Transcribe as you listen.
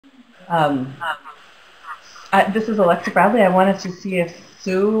Um, this is Alexa Bradley. I wanted to see if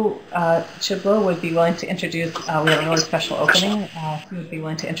Sue Chiblo would be willing to introduce. We have a really special opening. Sue would be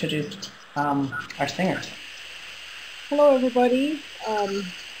willing to introduce our singer. Hello, everybody.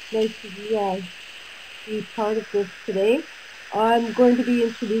 Nice to be part of this today. I'm going to be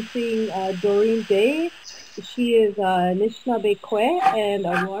introducing Doreen Day. She is a Anishinaabe Kwe and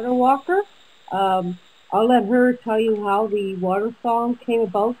a water walker. Um, I'll let her tell you how the water song came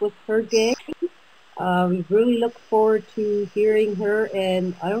about with her gang. We really look forward to hearing her,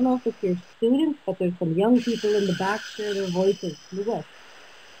 and I don't know if it's your students, but there's some young people in the back share their voices. Yes.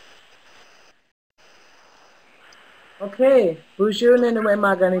 Okay, Buju Nene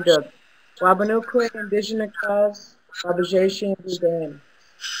Magani Dub. Wabanukwe Indigenous Cause, Wabajation Budan.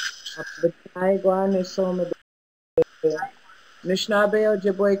 Abatai Guan Nisoma Nishnabe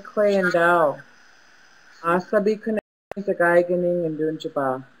Ojibwe Kwe and Dao. Asabi Kunes Agaiganing and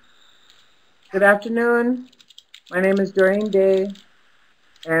Dunjaba. Good afternoon. My name is Doreen Day,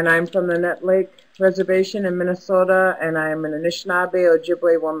 and I'm from the Nut Lake Reservation in Minnesota, and I'm an Anishinaabe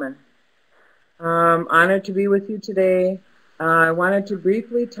Ojibwe woman. Honored to be with you today. I wanted to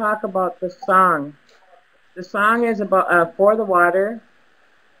briefly talk about the song. The song is about for the water,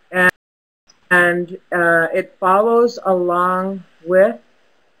 and it follows along with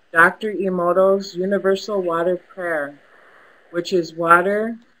Dr. Emoto's Universal Water Prayer, which is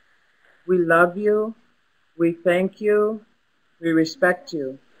water, we love you, we thank you, we respect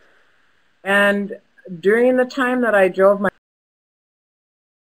you. And during the time that I drove my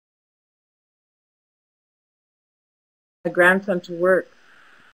grandson to work,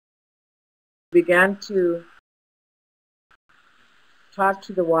 began to talk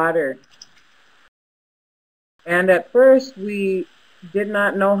to the water. And at first, we did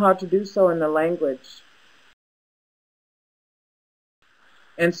not know how to do so in the language.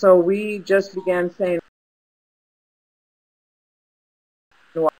 And so we just began saying,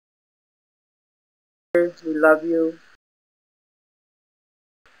 we love you,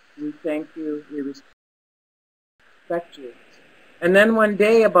 we thank you, we respect you. And then one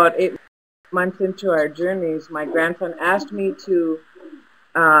day, about 8 months into our journeys, my grandson asked me to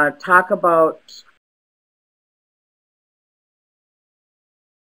talk about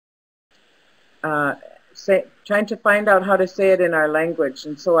trying to find out how to say it in our language.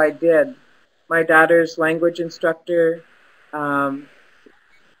 And so I did. My daughter's language instructor um,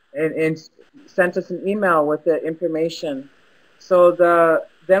 and sent us an email with the information. So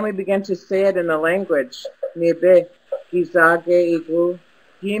then we began to say it in the language. Nibe, izage igu,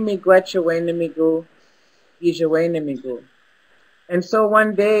 yimigwechawenimigu, ijawenimigu. And so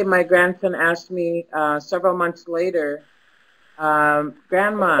one day my grandson asked me several months later,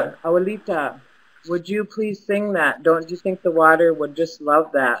 Grandma, Abuelita, would you please sing that? Don't you think the water would just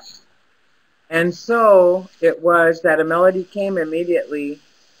love that? And so it was that a melody came immediately,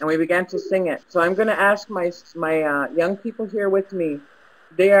 and we began to sing it. So I'm going to ask my young people here with me.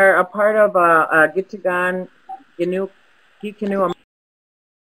 They are a part of Gitagan Ginu Gikinu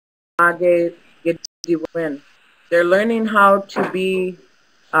Amage Gidiwin. They're learning how to be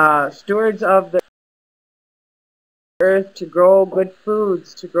stewards of the earth, to grow good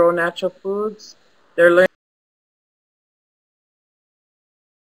foods, to grow natural foods. They're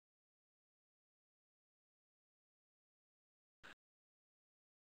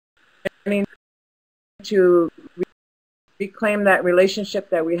learning to reclaim that relationship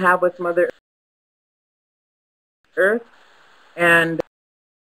that we have with Mother Earth. And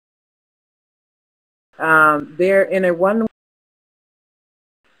they're in a 1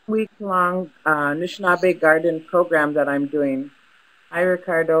 week long Anishinaabe garden program that I'm doing. Hi,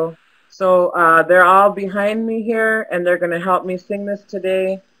 Ricardo. So they're all behind me here, and they're going to help me sing this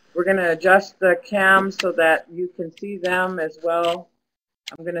today. We're going to adjust the cam so that you can see them as well.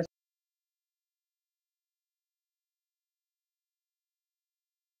 I'm going to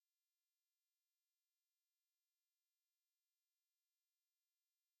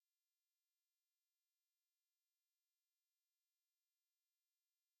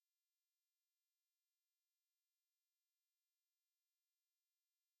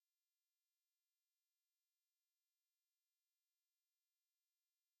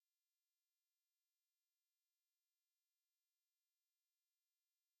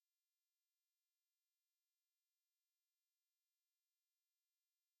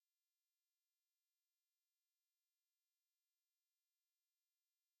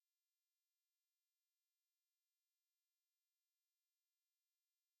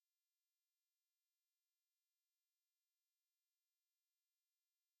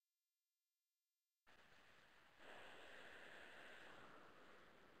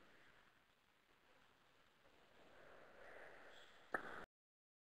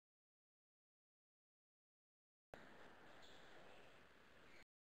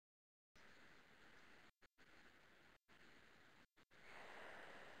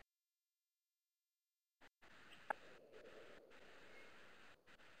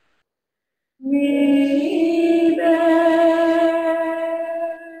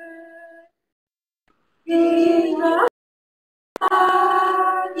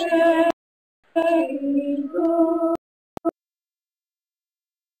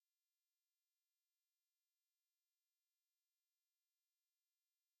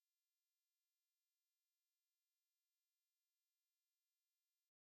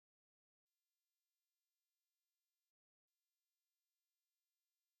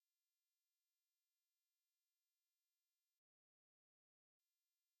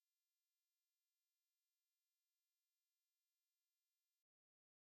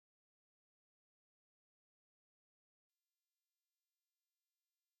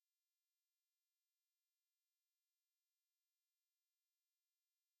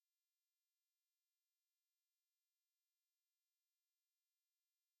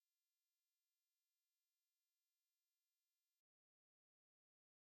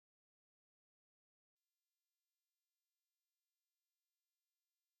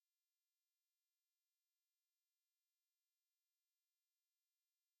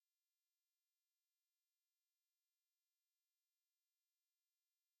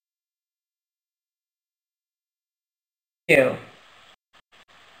you.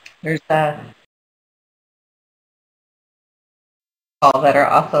 There's all that are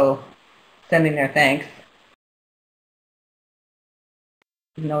also sending their thanks.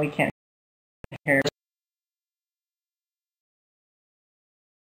 Even though we can't hear.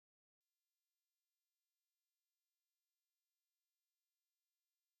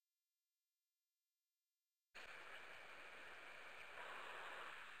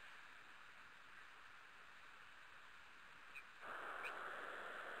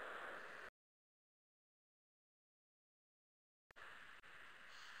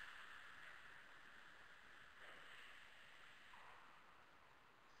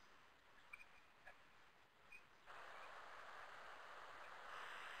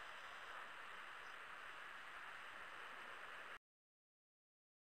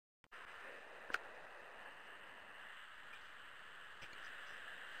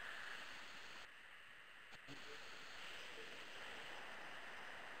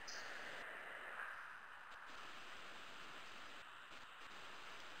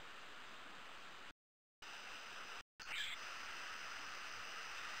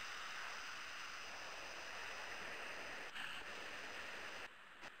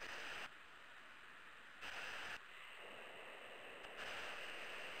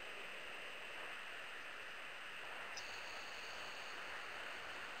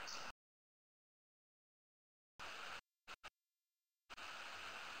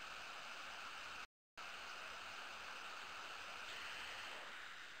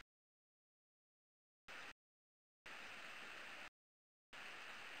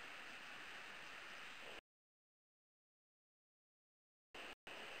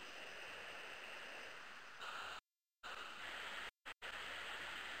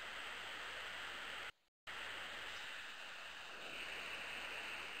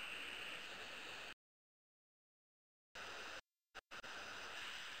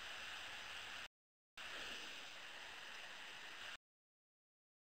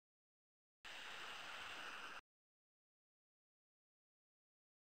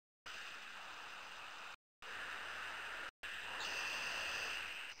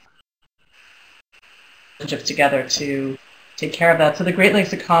 Together to take care of that. So the Great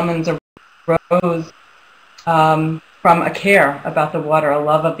Lakes Commons arose from a care about the water, a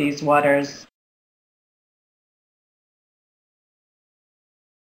love of these waters.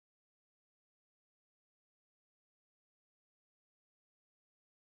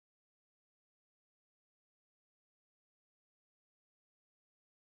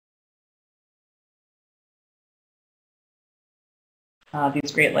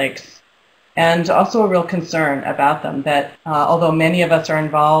 These Great Lakes. And also a real concern about them that although many of us are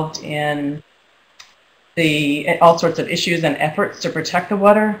involved in all sorts of issues and efforts to protect the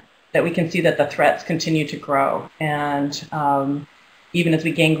water, that we can see that the threats continue to grow. And even as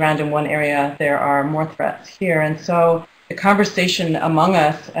we gain ground in one area, there are more threats here. And so the conversation among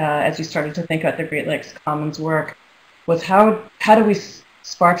us, as we started to think about the Great Lakes Commons work, was how do we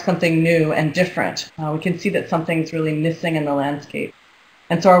spark something new and different? We can see that something's really missing in the landscape.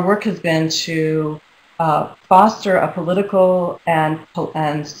 And so our work has been to foster a political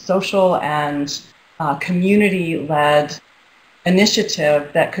and social and community-led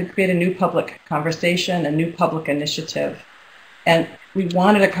initiative that could create a new public conversation, a new public initiative. And we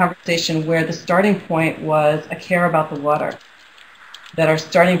wanted a conversation where the starting point was a care about the water, that our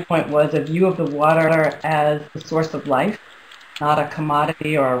starting point was a view of the water as the source of life, not a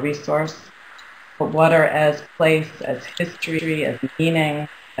commodity or a resource, but water as place, as history, as meaning,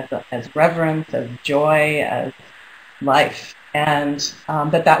 as reverence, as joy, as life. and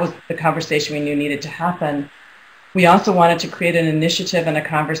that was the conversation we knew needed to happen. We also wanted to create an initiative and a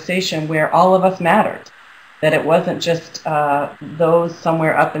conversation where all of us mattered, that it wasn't just those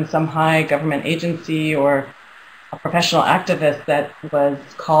somewhere up in some high government agency or a professional activist that was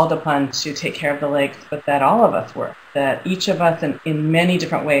called upon to take care of the lakes, but that all of us were, that each of us in many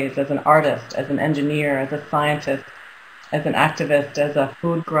different ways, as an artist, as an engineer, as a scientist, as an activist, as a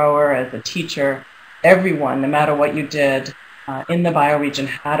food grower, as a teacher, everyone, no matter what you did in the bioregion,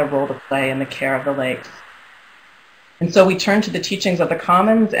 had a role to play in the care of the lakes. And so we turned to the teachings of the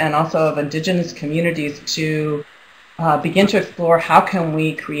commons and also of indigenous communities to begin to explore how can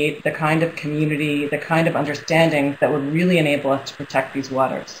we create the kind of community, the kind of understanding that would really enable us to protect these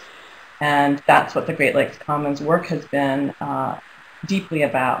waters. And that's what the Great Lakes Commons work has been deeply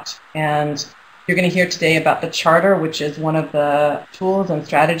about. And you're going to hear today about the charter, which is one of the tools and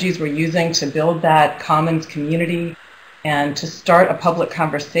strategies we're using to build that commons community and to start a public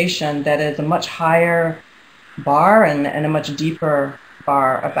conversation that is a much higher bar and a much deeper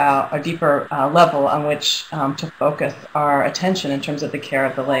bar, about a deeper level on which to focus our attention in terms of the care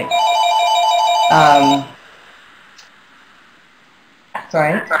of the lake.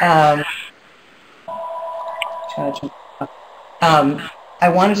 I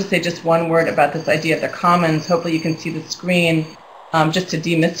wanted to say just one word about this idea of the commons. Hopefully you can see the screen. Just to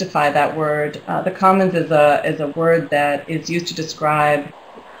demystify that word, the commons is a word that is used to describe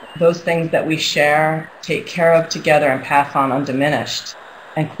those things that we share, take care of together, and pass on undiminished.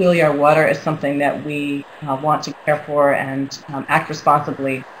 And clearly our water is something that we want to care for and act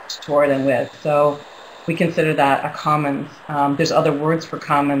responsibly toward and with. So we consider that a commons. There's other words for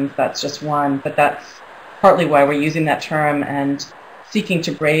commons, that's just one, but that's partly why we're using that term and seeking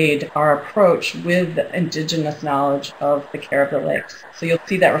to braid our approach with indigenous knowledge of the care of the lakes. So you'll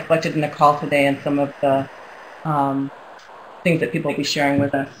see that reflected in the call today and some of the things that people will be sharing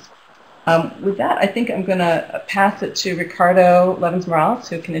with us. With that, I think I'm going to pass it to Ricardo Levins-Morales,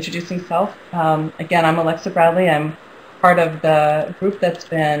 who can introduce himself. Again, I'm Alexa Bradley. I'm part of the group that's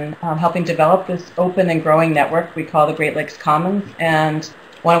been helping develop this open and growing network we call the Great Lakes Commons, and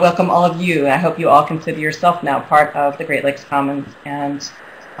want to welcome all of you. I hope you all consider yourself now part of the Great Lakes Commons, and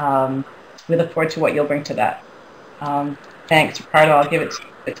we look forward to what you'll bring to that. Thanks, Ricardo. I'll give it to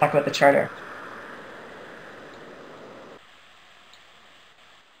you to talk about the charter.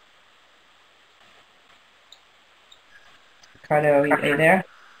 Ricardo, are you there?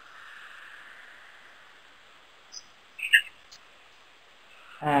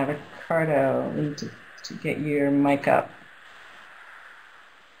 Ricardo, we need to get your mic up.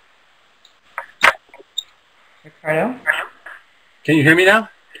 Ricardo? Can you hear me now?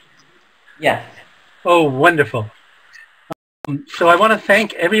 Yes. Oh, wonderful. So I want to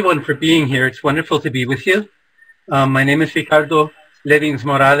thank everyone for being here. It's wonderful to be with you. My name is Ricardo Levins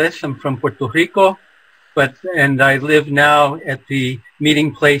Morales. I'm from Puerto Rico, and I live now at the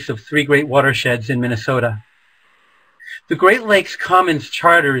meeting place of 3 great watersheds in Minnesota. The Great Lakes Commons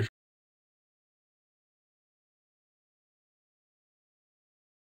Charter is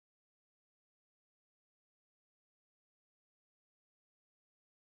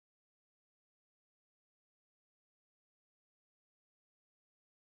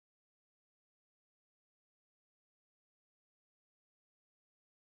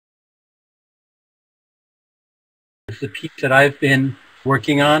the piece that I've been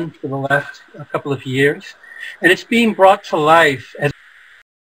working on for the last couple of years, and it's being brought to life as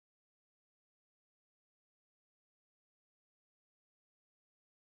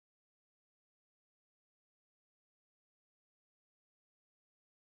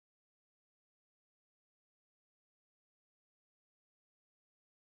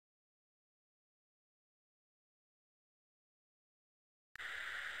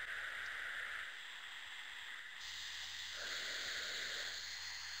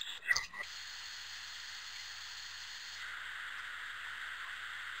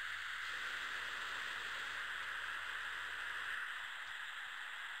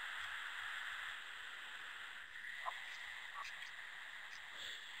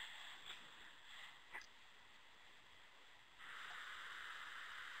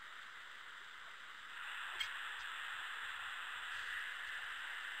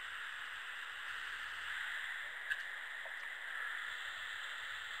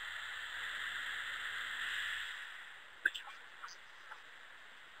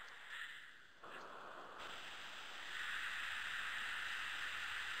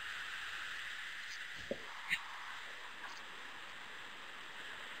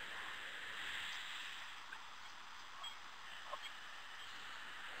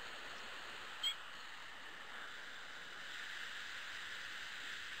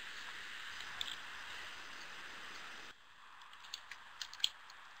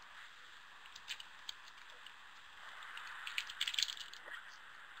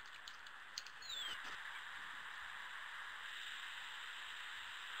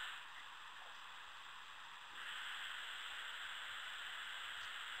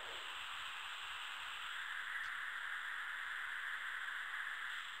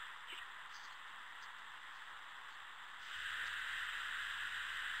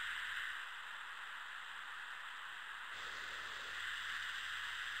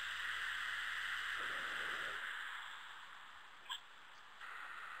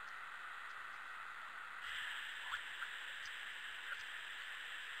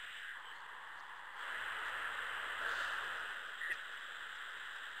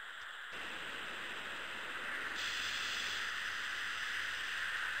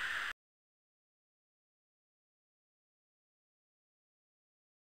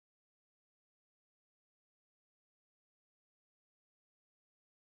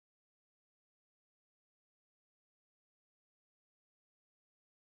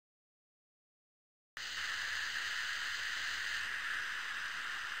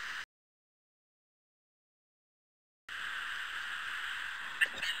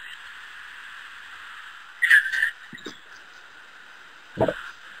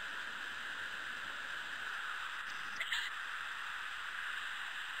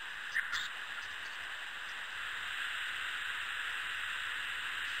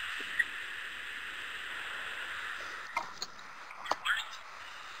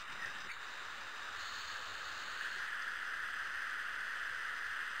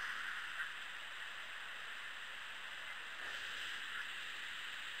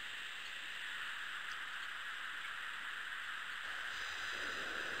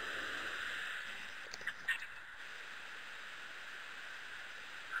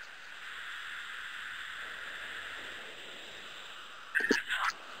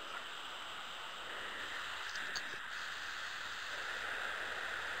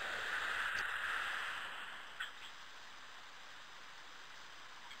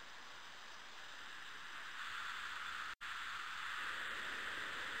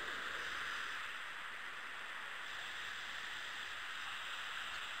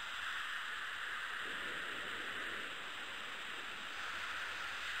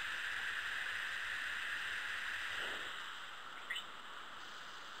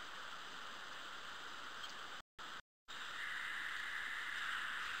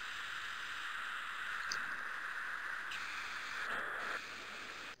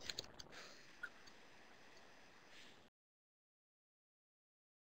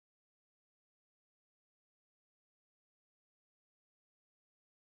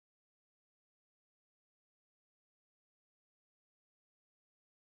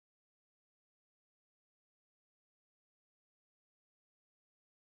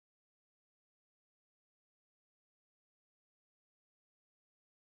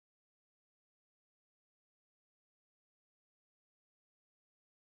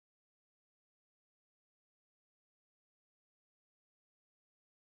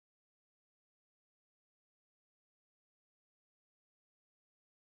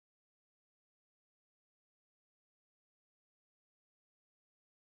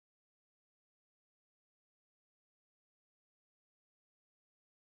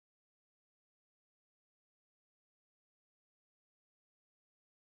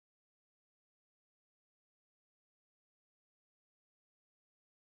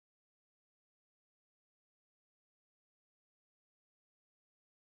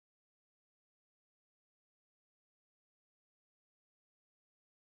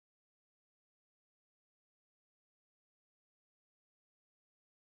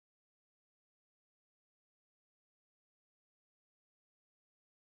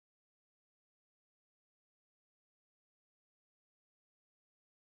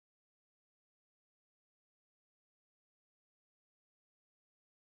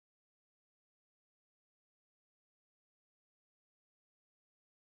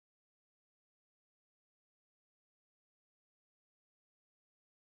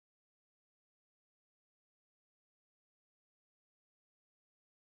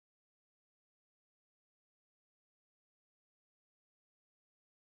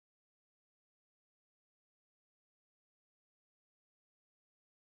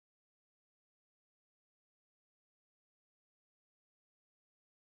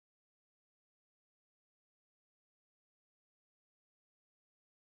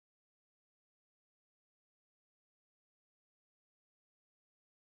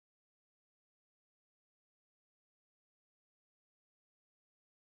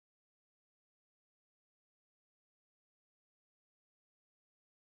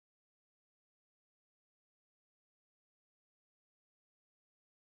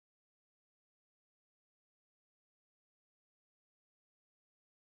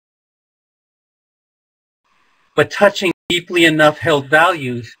but touching deeply enough held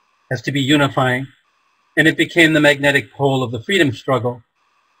values as to be unifying, and it became the magnetic pole of the freedom struggle.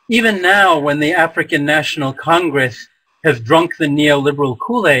 Even now, when the African National Congress has drunk the neoliberal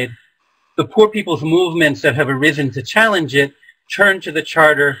Kool-Aid, the poor people's movements that have arisen to challenge it turn to the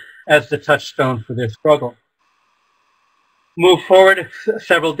Charter as the touchstone for their struggle. Move forward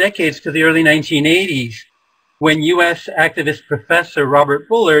several decades to the early 1980s, when US activist professor Robert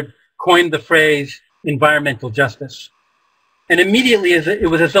Bullard coined the phrase environmental justice. And immediately it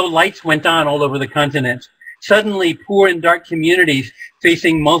was as though lights went on all over the continent. Suddenly, poor and dark communities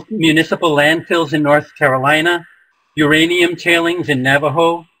facing municipal landfills in North Carolina, uranium tailings in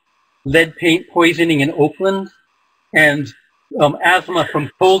Navajo, lead paint poisoning in Oakland, and asthma from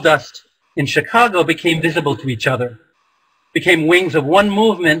coal dust in Chicago became visible to each other, became wings of one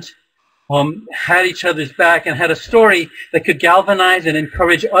movement, had each other's back, and had a story that could galvanize and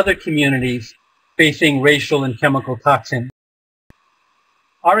encourage other communities facing racial and chemical toxins.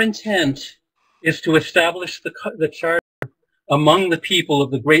 Our intent is to establish the Charter among the people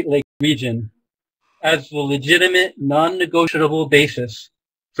of the Great Lakes region as the legitimate, non-negotiable basis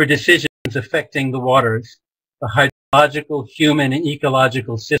for decisions affecting the waters, the hydrological, human, and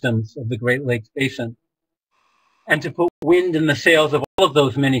ecological systems of the Great Lakes Basin, and to put wind in the sails of all of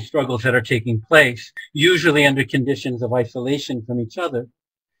those many struggles that are taking place, usually under conditions of isolation from each other,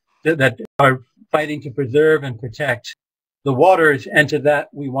 that are fighting to preserve and protect the waters, and to that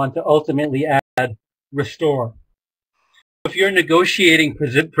we want to ultimately add restore. If you're negotiating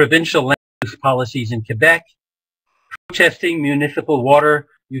provincial land use policies in Quebec, protesting municipal water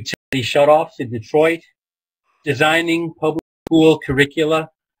utility shutoffs in Detroit, designing public school curricula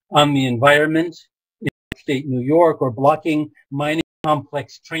on the environment in upstate New York, or blocking mining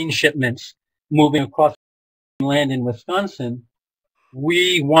complex train shipments moving across land in Wisconsin,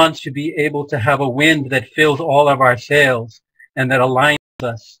 we want to be able to have a wind that fills all of our sails and that aligns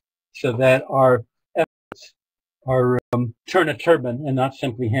us so that our efforts are turn a turbine and not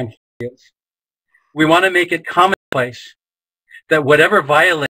simply hamster wheels. We want to make it commonplace that whatever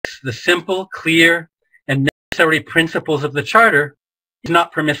violates the simple, clear, and necessary principles of the Charter is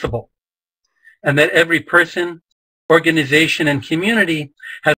not permissible, and that every person, organization, and community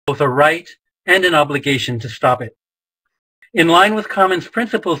has both a right and an obligation to stop it. In line with Commons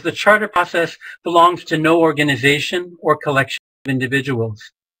principles, the Charter process belongs to no organization or collection of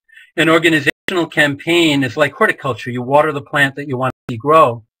individuals. An organizational campaign is like horticulture. You water the plant that you want to see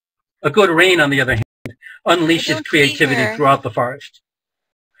grow. A good rain, on the other hand, unleashes creativity throughout the forest.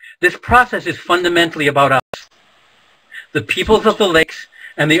 This process is fundamentally about us, the peoples of the lakes,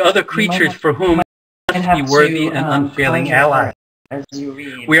 and the other creatures for whom we must be worthy and unfailing allies.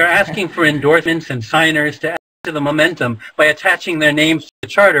 We are asking for endorsements and signers to add to the momentum by attaching their names to the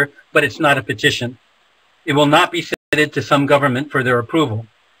Charter, but it's not a petition. It will not be submitted to some government for their approval.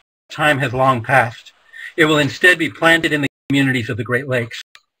 Time has long passed. It will instead be planted in the communities of the Great Lakes.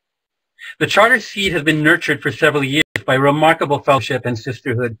 The Charter seed has been nurtured for several years by remarkable fellowship and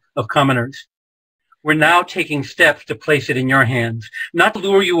sisterhood of commoners. We're now taking steps to place it in your hands, not to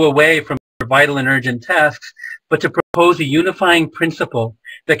lure you away from your vital and urgent tasks, but to propose a unifying principle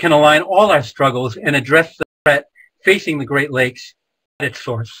that can align all our struggles and address the threat facing the Great Lakes at its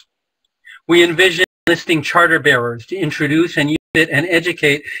source. We envision enlisting charter bearers to introduce and use it and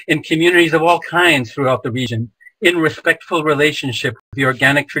educate in communities of all kinds throughout the region, in respectful relationship with the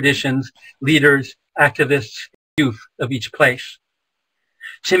organic traditions, leaders, activists, youth of each place.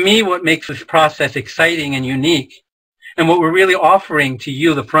 To me, what makes this process exciting and unique, and what we're really offering to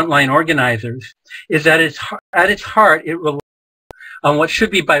you, the frontline organizers, is that at its heart, it relies on what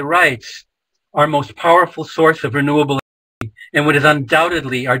should be by rights our most powerful source of renewable energy, and what is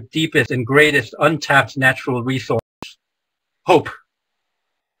undoubtedly our deepest and greatest untapped natural resource, hope.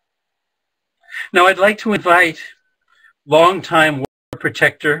 Now, I'd like to invite longtime water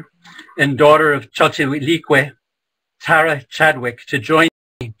protector and daughter of Chalchihuitlicue, Tara Chadwick, to join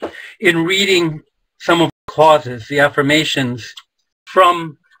me in reading some of the clauses, the affirmations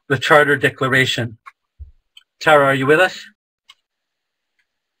from the Charter Declaration. Tara, are you with us?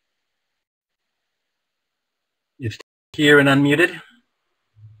 You're here and unmuted.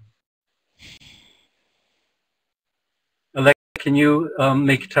 Alexa, can you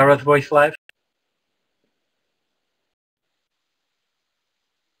make Tara's voice live?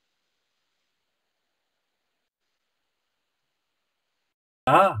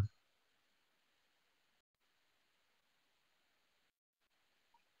 Ah.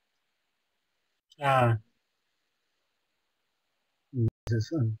 Ah.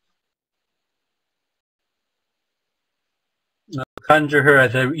 Conjure her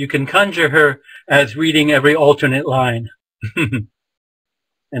as you can conjure her as reading every alternate line.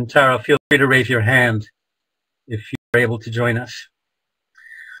 And Tara, feel free to raise your hand if you're able to join us.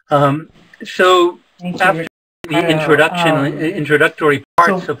 So after the introductory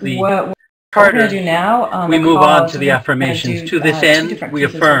parts of the Charter, we move on to the affirmations. To this end, we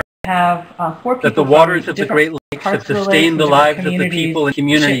affirm that the waters of the Great Lakes have sustained the lives of the people and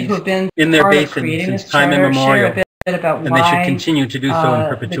communities in their basins since time immemorial, and they should continue to do so in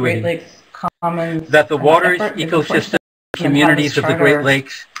perpetuity. That the waters, ecosystems, and communities of the Great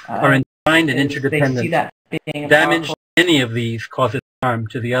Lakes are entwined and interdependent. Damage to any of these causes harm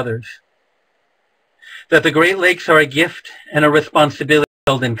to the others. That the Great Lakes are a gift and a responsibility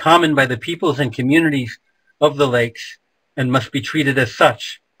held in common by the peoples and communities of the lakes and must be treated as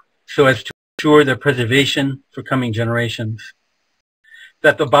such, so as to ensure their preservation for coming generations.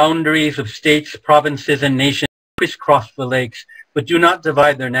 That the boundaries of states, provinces, and nations crisscross the lakes, but do not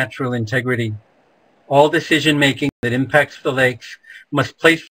divide their natural integrity. All decision-making that impacts the lakes must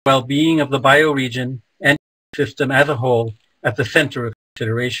place the well-being of the bioregion and system as a whole at the center of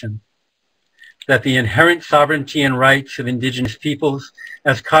consideration. that the inherent sovereignty and rights of indigenous peoples,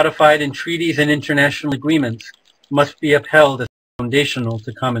 as codified in treaties and international agreements, must be upheld as foundational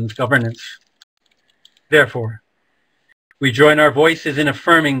to commons governance. Therefore, we join our voices in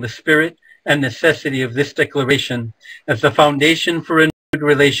affirming the spirit and necessity of this declaration as the foundation for a renewed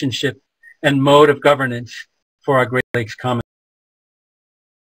relationship and mode of governance for our Great Lakes Commons.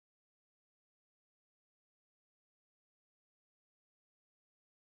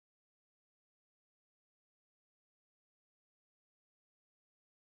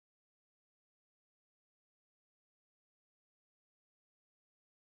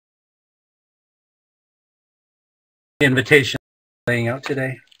 The invitation laying out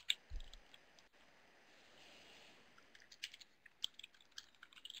today.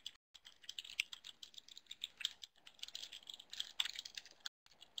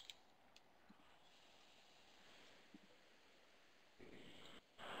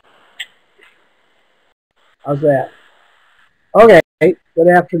 How's that? Okay, good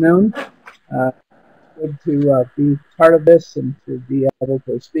afternoon. Good to be part of this and to be able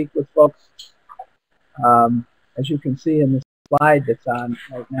to speak with folks. As you can see in the slide that's on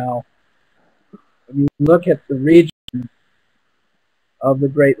right now, when you look at the region of the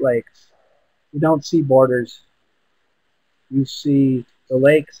Great Lakes, you don't see borders. You see the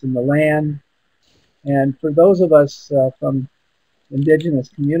lakes and the land. And for those of us from indigenous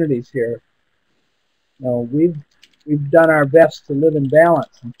communities here, you know, we've done our best to live in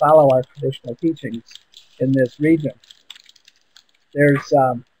balance and follow our traditional teachings in this region. There's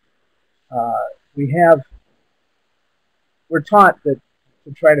we're taught that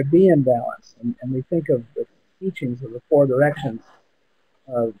to try to be in balance, and we think of the teachings of the four directions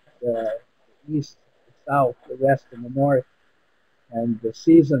of the east, the south, the west, and the north, and the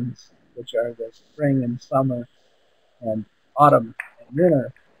seasons, which are the spring and summer and autumn and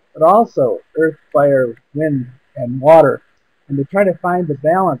winter, but also earth, fire, wind, and water, and to try to find the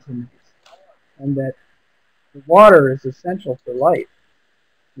balance in this, and that the water is essential for life.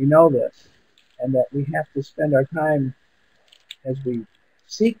 We know this, and that we have to spend our time as we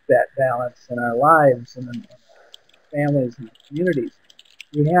seek that balance in our lives and in our families and communities.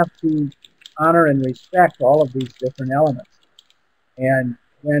 We have to honor and respect all of these different elements. And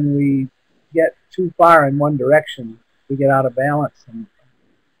when we get too far in one direction, we get out of balance and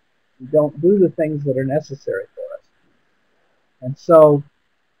we don't do the things that are necessary for us. And so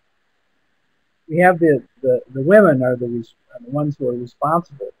we have the women are the ones who are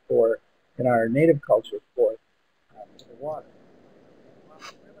responsible for, in our native culture, for the water.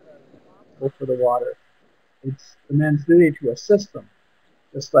 For the water, it's the men's duty to assist them,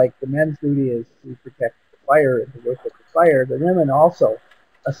 just like the men's duty is to protect the fire and to work with the fire. The women also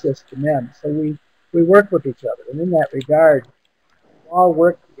assist the men, so we work with each other, and in that regard, we all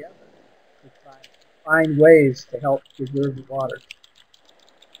work together to find ways to help preserve the water.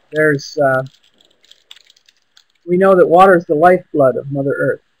 We know that water is the lifeblood of Mother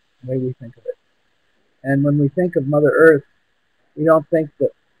Earth, the way we think of it, and when we think of Mother Earth, we don't think that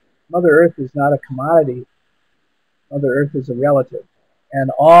Mother Earth is not a commodity. Mother Earth is a relative.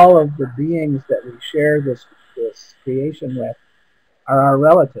 And all of the beings that we share this creation with are our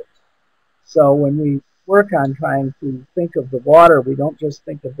relatives. So when we work on trying to think of the water, we don't just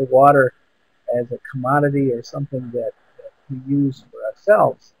think of the water as a commodity or something that we use for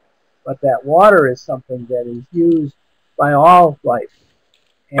ourselves, but that water is something that is used by all life.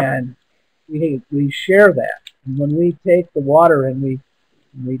 And we share that. And when we take the water and we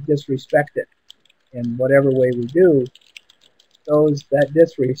disrespect it in whatever way we do, that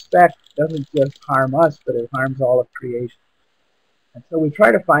disrespect doesn't just harm us, but it harms all of creation. And so we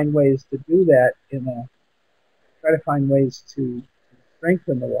try to find ways to do that try to find ways to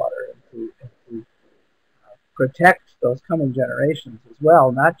strengthen the water and to protect those coming generations as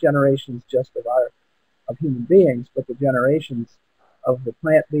well, not generations just of human beings, but the generations of the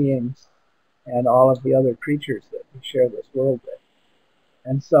plant beings and all of the other creatures that we share this world with.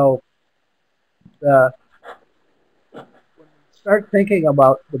 And so when we start thinking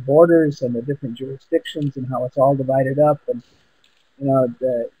about the borders and the different jurisdictions and how it's all divided up, and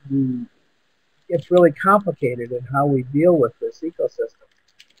it gets really complicated in how we deal with this ecosystem.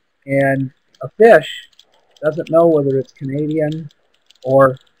 And a fish doesn't know whether it's Canadian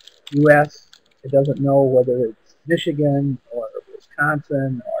or U.S. It doesn't know whether it's Michigan or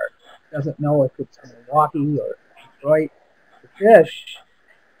Wisconsin, or doesn't know if it's Milwaukee or Detroit. The fish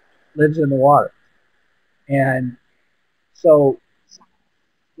lives in the water. And so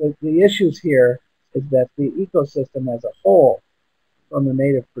the issues here is that the ecosystem as a whole, from the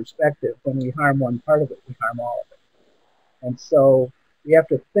native perspective, when we harm one part of it, we harm all of it. And so we have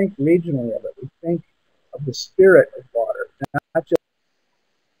to think regionally of it. We think of the spirit of water, not just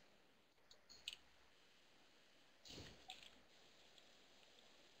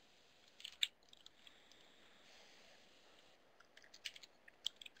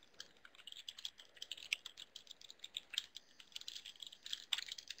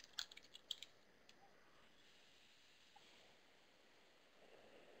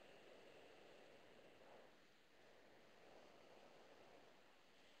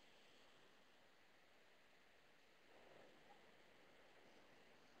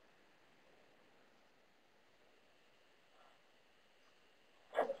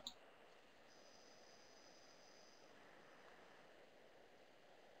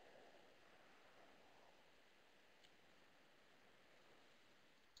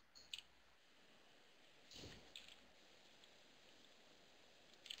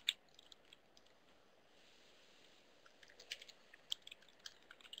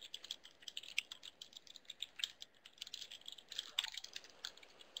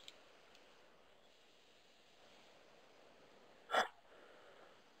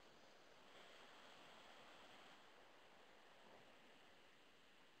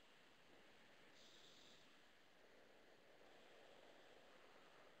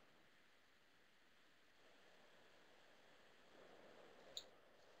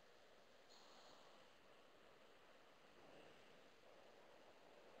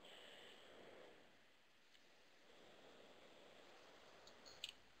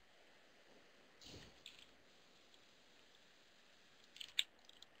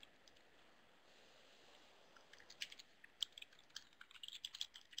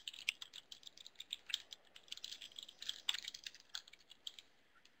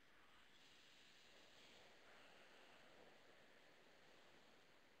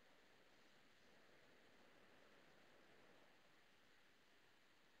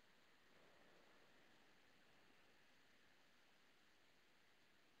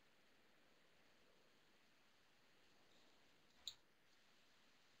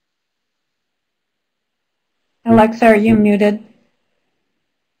Alexa, are you muted?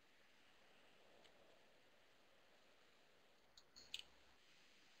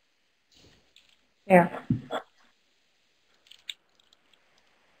 There.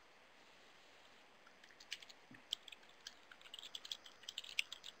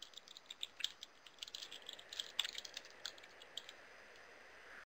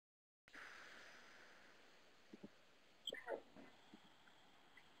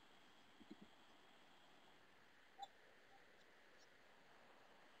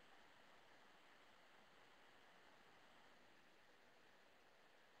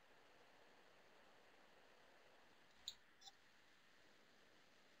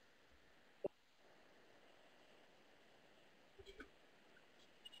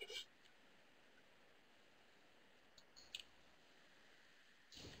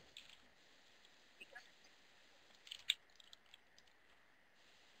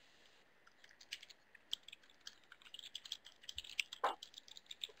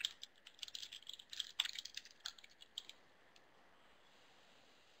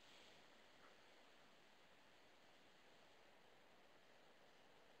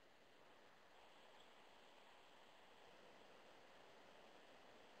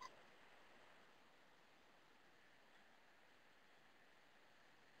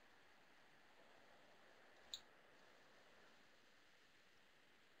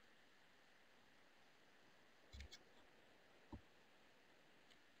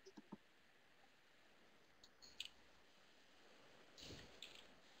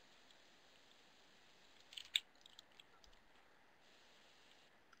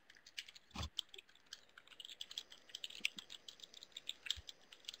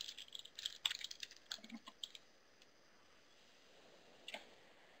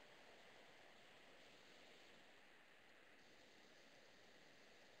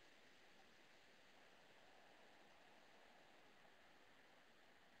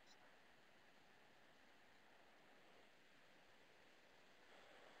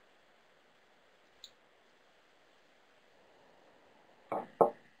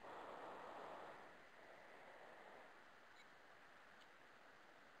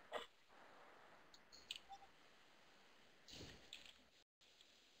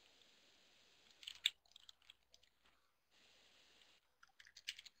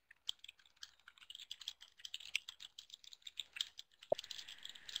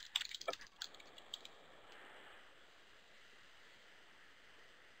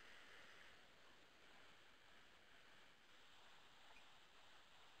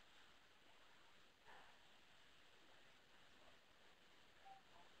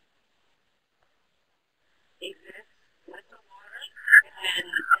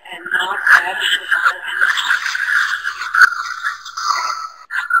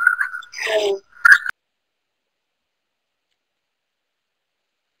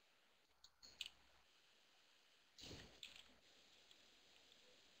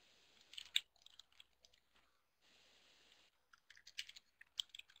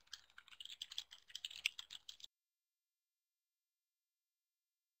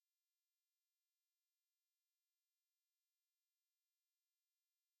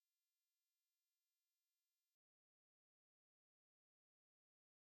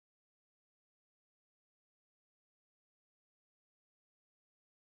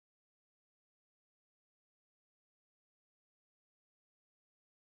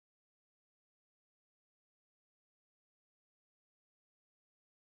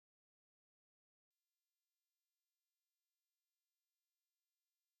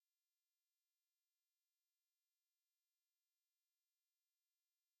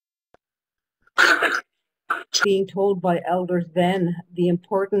 being told by elders then the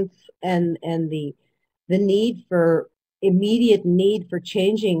importance and the need for immediate need for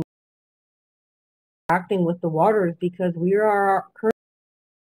changing, acting with the waters, because we are our current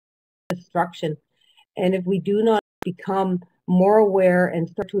destruction. And if we do not become more aware and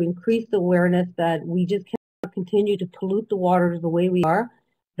start to increase the awareness that we just cannot continue to pollute the waters the way we are,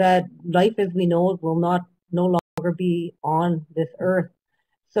 that life as we know it will no longer be on this earth.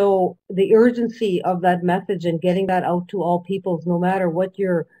 So the urgency of that message and getting that out to all peoples, no matter what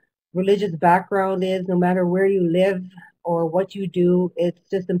your religious background is, no matter where you live or what you do, it's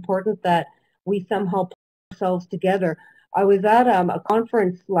just important that we somehow put ourselves together. I was at a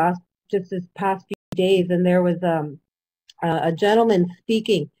conference just this past few days, and there was a gentleman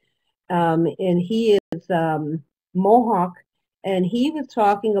speaking, and he is Mohawk, and he was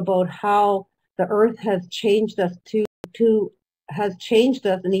talking about how the earth has changed us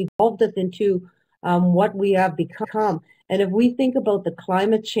and evolved us into what we have become. And if we think about the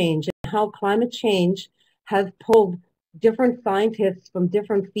climate change and how climate change has pulled different scientists from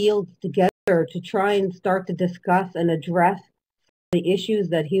different fields together to try and start to discuss and address the issues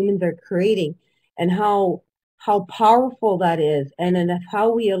that humans are creating, and how powerful that is, and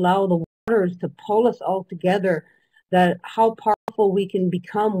how we allow the waters to pull us all together, that how powerful we can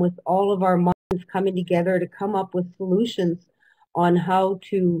become with all of our minds coming together to come up with solutions on how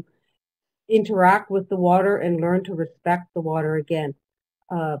to interact with the water and learn to respect the water again.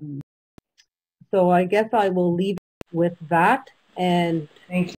 So I guess I will leave it with that, and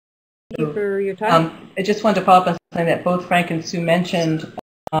Thank you for your time. I just wanted to follow up on something that both Frank and Sue mentioned.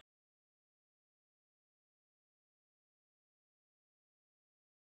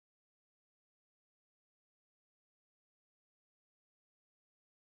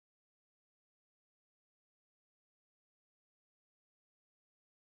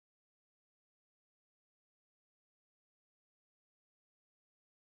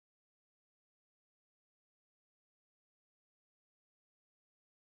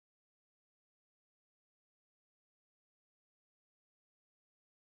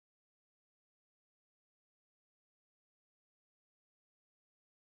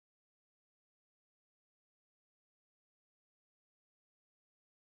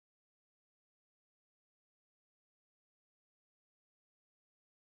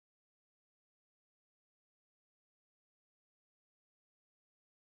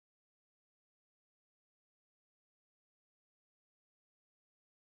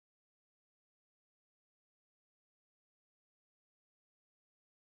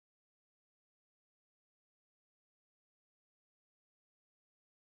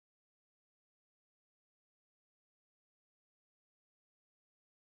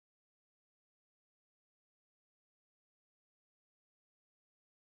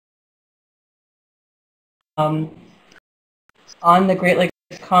 On the Great Lakes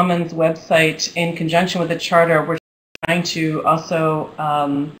Commons website, in conjunction with the charter, we're trying to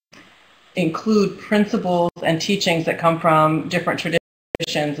also include principles and teachings that come from different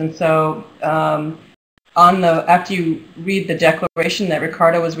traditions. And so after you read the declaration that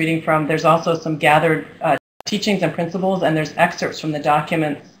Ricardo was reading from, there's also some gathered teachings and principles, and there's excerpts from the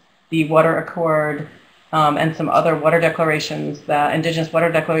documents, the Water Accord, and some other water declarations, indigenous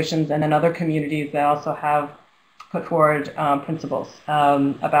water declarations, and then other communities that also have put forward principles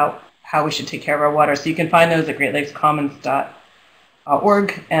about how we should take care of our water. So you can find those at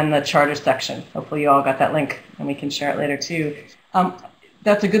greatlakescommons.org and the charter section. Hopefully you all got that link, and we can share it later too.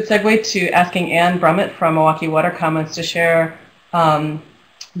 That's a good segue to asking Ann Brummett from Milwaukee Water Commons to share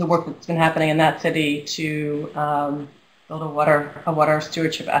the work that's been happening in that city to build a water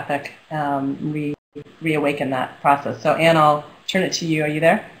stewardship ethic, reawaken that process. So Ann, I'll turn it to you. Are you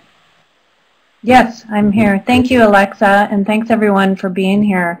there? Yes, I'm here. Thank you, Alexa, and thanks everyone for being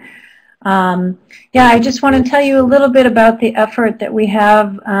here. Yeah, I just want to tell you a little bit about the effort that we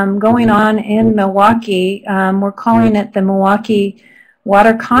have going on in Milwaukee. We're calling it the Milwaukee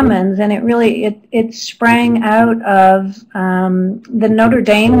Water Commons, and it sprang out of the Notre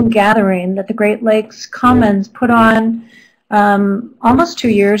Dame gathering that the Great Lakes Commons put on almost 2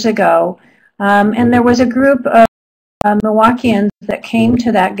 years ago. And there was a group of Milwaukeeans that came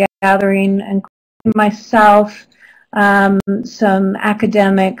to that gathering, including myself, some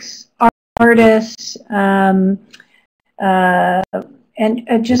academics, artists, and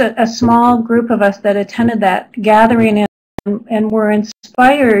just a small group of us that attended that gathering and were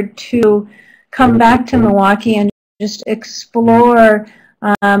inspired to come back to Milwaukee and just explore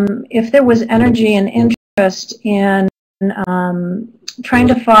if there was energy and interest in trying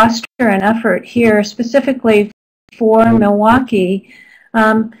to foster an effort here specifically for Milwaukee.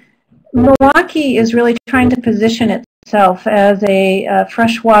 Milwaukee is really trying to position itself as a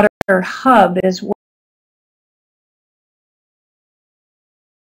freshwater hub, is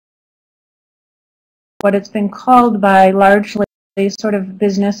what it's been called by largely sort of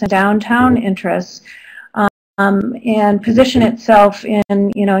business and downtown interests, and position itself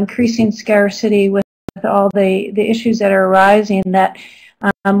in increasing scarcity with all the issues that are arising, that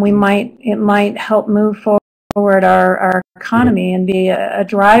it might help move forward our economy and be a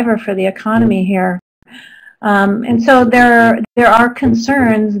driver for the economy here. And so there are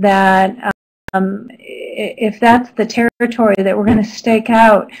concerns that if that's the territory that we're going to stake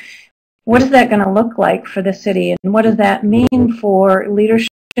out, what is that going to look like for the city, and what does that mean for leadership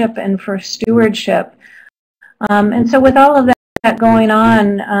and for stewardship? And so with all of that going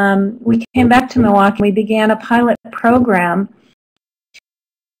on, we came back to Milwaukee. We began a pilot program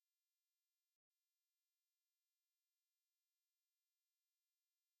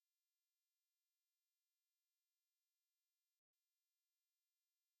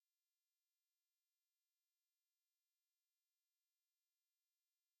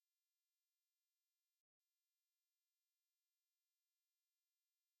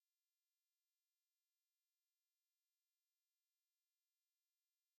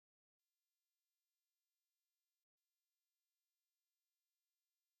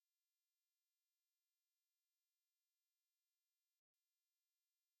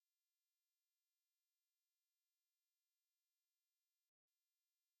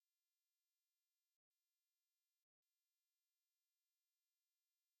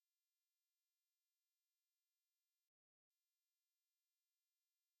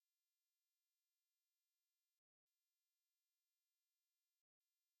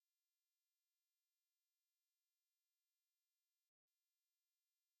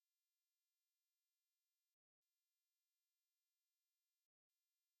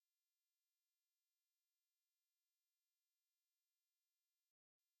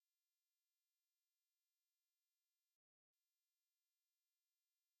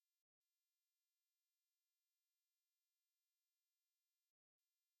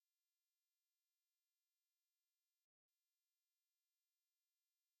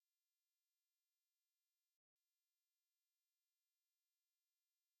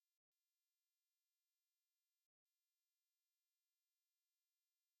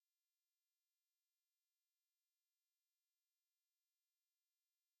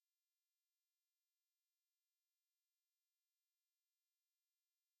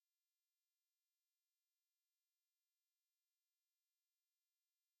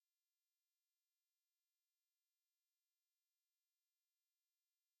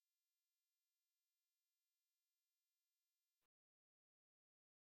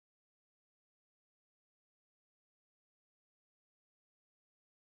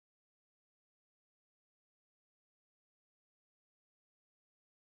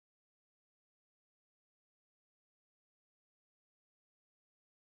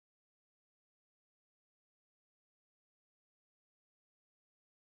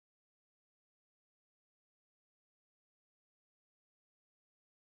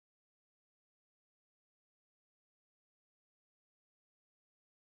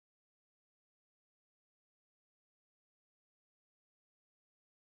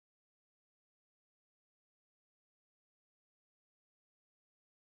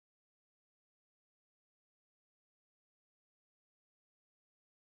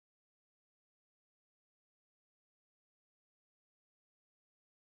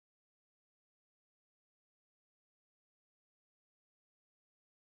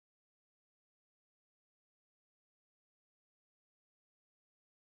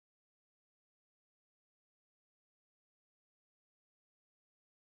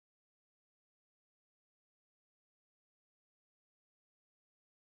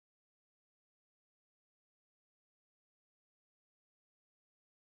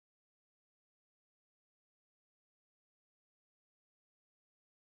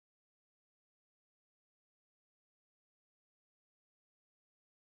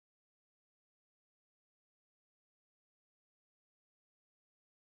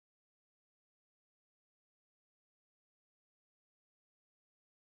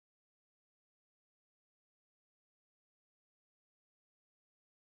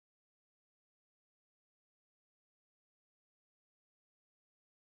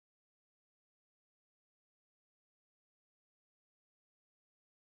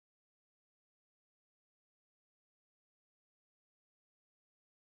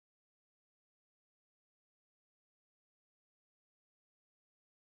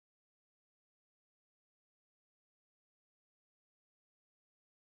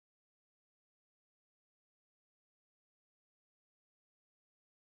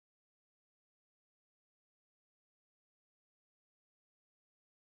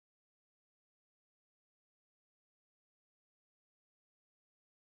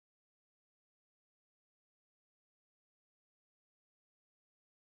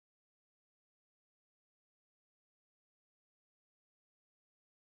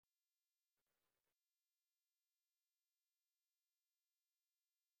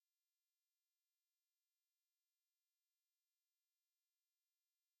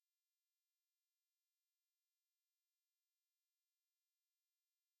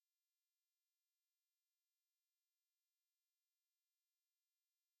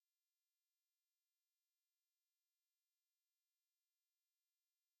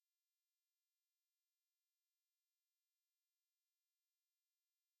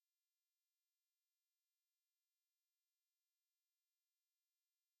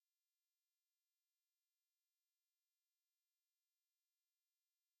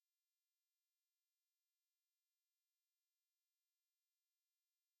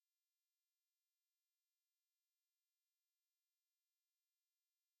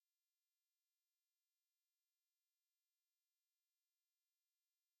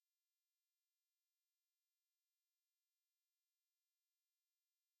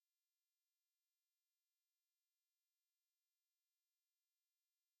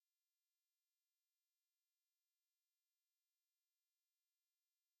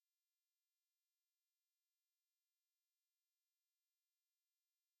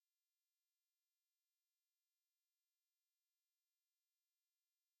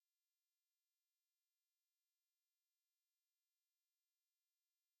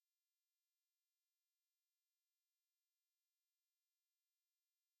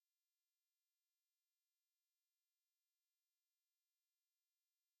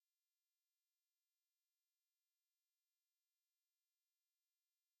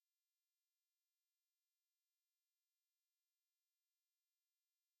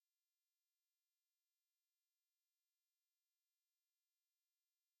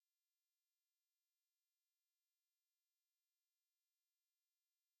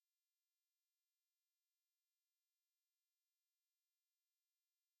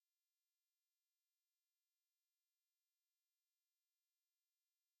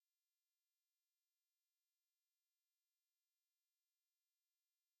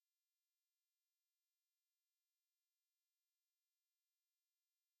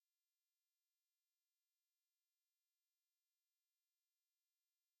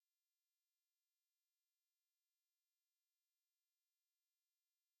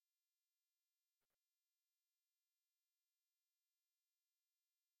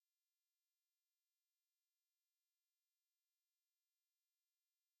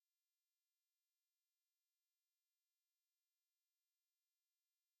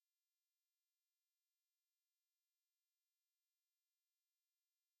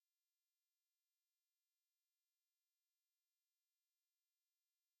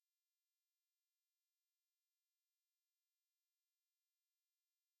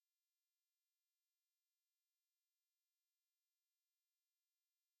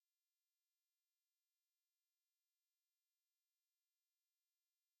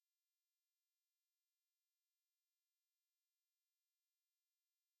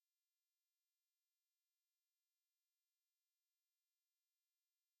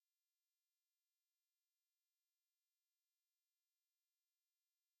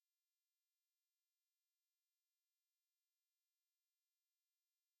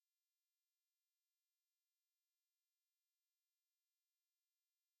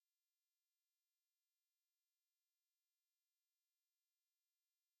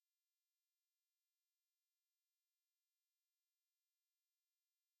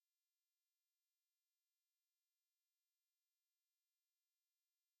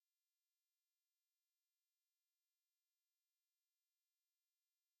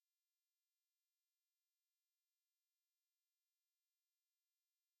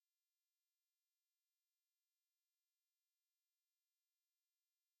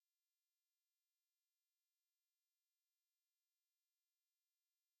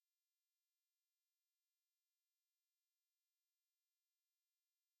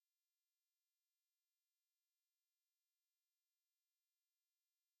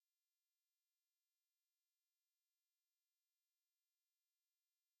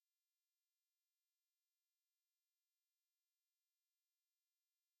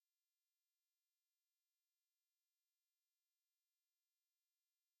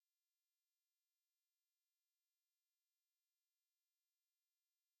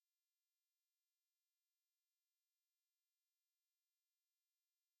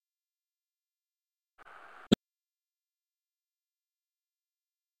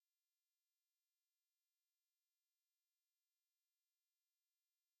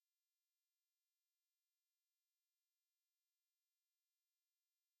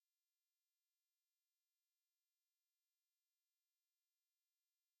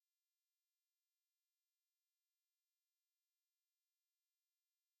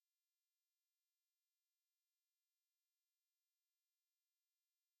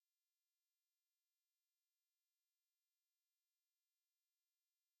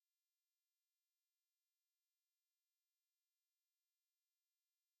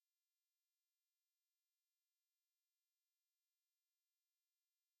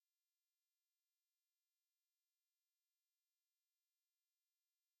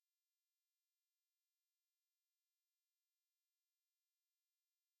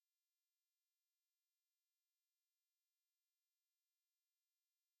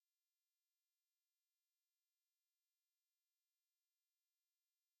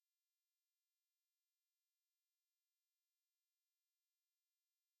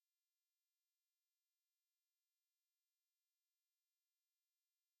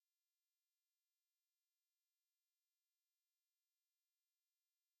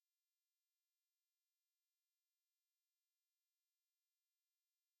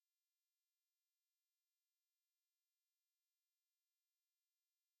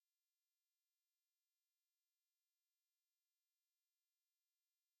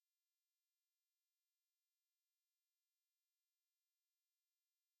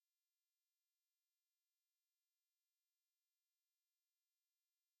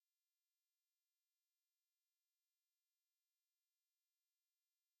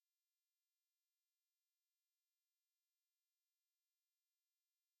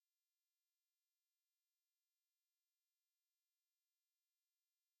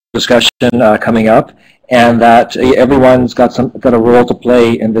discussion coming up, and that everyone's got a role to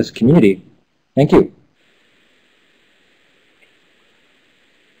play in this community. Thank you.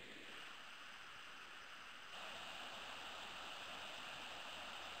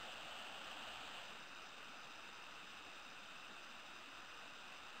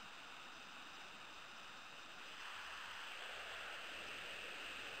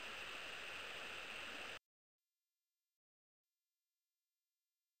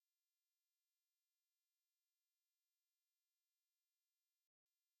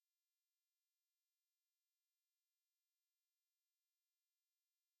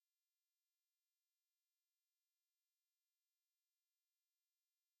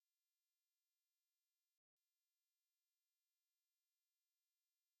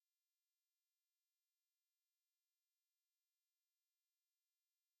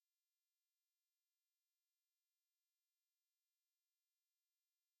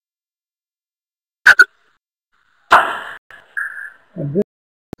 This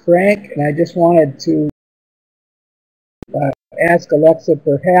is Frank, and I just wanted to ask Alexa,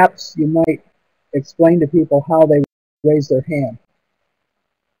 perhaps you might explain to people how they raise their hand.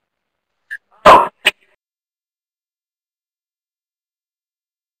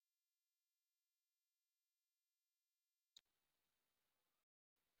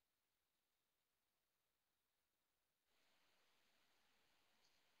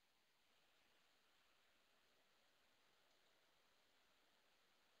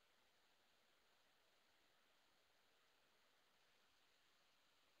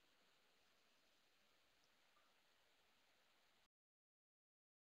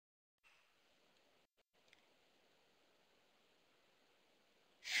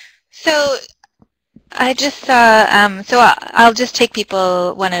 So I just saw, I'll just take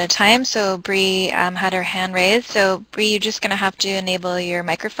people one at a time. So Bree had her hand raised. So Bree, you're just going to have to enable your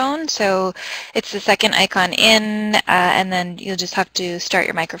microphone. So it's the second icon in, and then you'll just have to start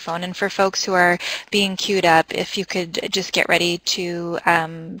your microphone. And for folks who are being queued up, if you could just get ready to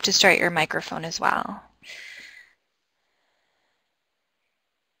start your microphone as well.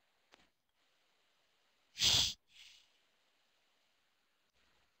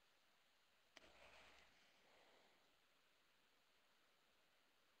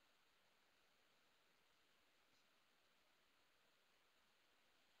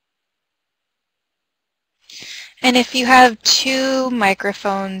 And if you have two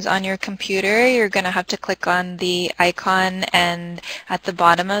microphones on your computer, you're going to have to click on the icon, and at the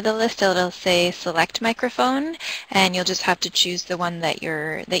bottom of the list it'll say select microphone, and you'll just have to choose the one that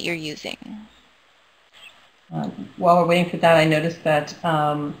you're using. While we're waiting for that, I noticed that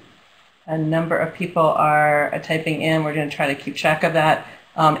a number of people are typing in. We're going to try to keep track of that.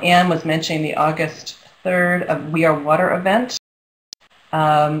 Anne was mentioning the August 3rd We Are Water event.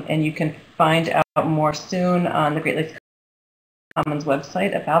 And you can find out more soon on the Great Lakes Commons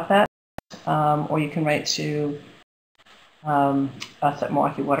website about that, or you can write to us at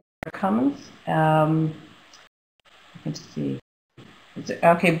Milwaukee Water Commons. Let's see.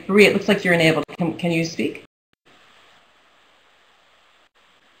 Okay, Bree, it looks like you're enabled. Can you speak?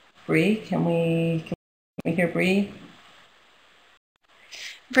 Bree, can we hear Bree?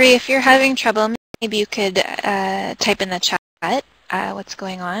 Bree, if you're having trouble, maybe you could type in the chat what's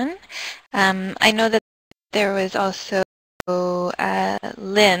going on. I know that there was also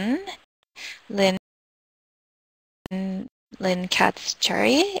Lynn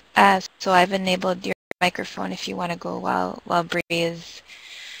Katz-Cherry. So I've enabled your microphone if you want to go while Bree is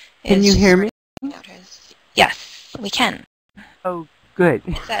Can you hear me? Yes, we can. Oh, good.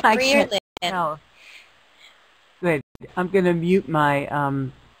 Is that Bree or Lynn? No. Good. I'm going to mute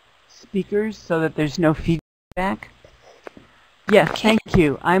my speakers so that there's no feedback. Yes, okay. Thank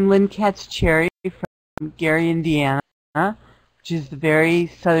you. I'm Lynn Katz-Cherry from Gary, Indiana, which is the very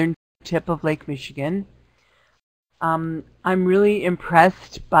southern tip of Lake Michigan. I'm really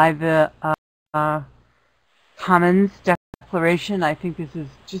impressed by the Commons Declaration. I think this is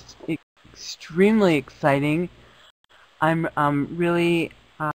just extremely exciting. I'm really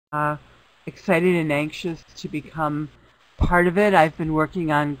excited and anxious to become part of it. I've been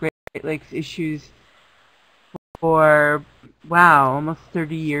working on Great Lakes issues for, wow, almost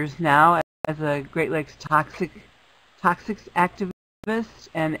 30 years now as a Great Lakes toxics activist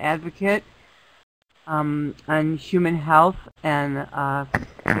and advocate on human health and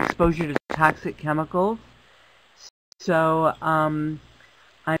exposure to toxic chemicals. So I'm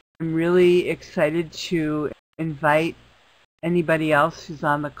really excited to invite anybody else who's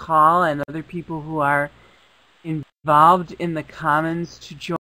on the call and other people who are involved in the Commons to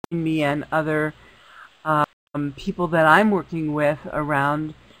join me and other people that I'm working with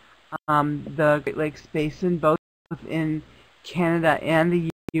around the Great Lakes Basin, both in Canada and the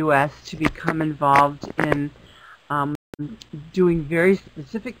U.S., to become involved in doing very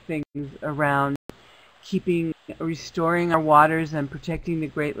specific things around restoring our waters and protecting the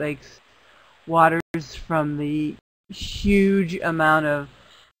Great Lakes waters from the huge amount of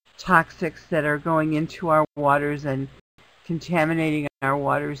toxics that are going into our waters and contaminating our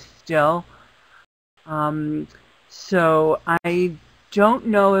waters still. So I don't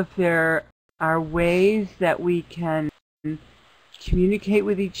know if there are ways that we can communicate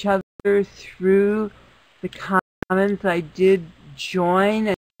with each other through the comments. I did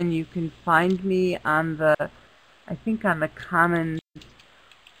join, and you can find me on I think on the Commons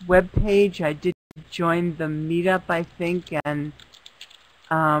webpage. I did join the meetup, I think, and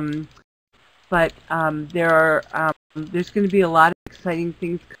there's going to be a lot of exciting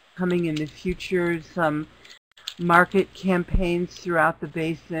things coming in the future. Some market campaigns throughout the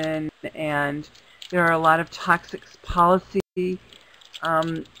basin, and there are a lot of toxics policy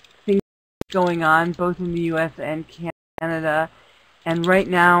things going on both in the U.S. and Canada. And right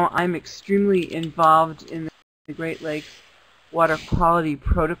now I'm extremely involved in the Great Lakes Water Quality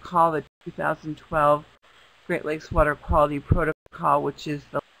Protocol, the 2012 Great Lakes Water Quality Protocol, which is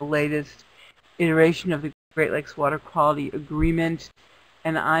the latest iteration of the Great Lakes Water Quality Agreement.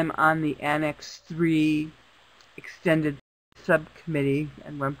 And I'm on the Annex 3 Extended Subcommittee,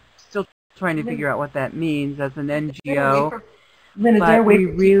 and we're still trying to figure out what that means as an NGO. Lynn, is there a way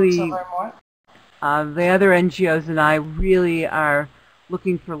for people to learn more? The other NGOs and I really are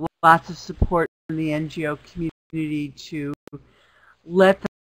looking for lots of support from the NGO community to let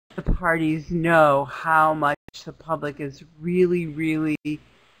the parties know how much the public is really, really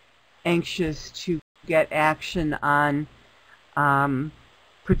anxious to get action on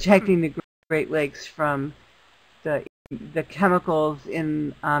protecting the Great Lakes from the chemicals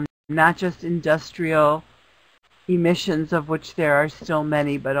in not just industrial emissions, of which there are still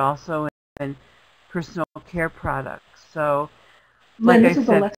many, but also in personal care products. So, like I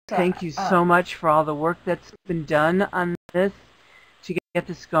said, thank you so much for all the work that's been done on this to get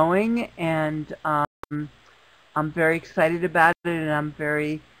this going, and I'm very excited about it, and I'm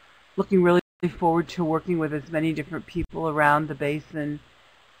looking really forward to working with as many different people around the basin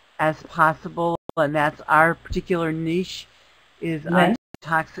as possible. And that's our particular niche, is on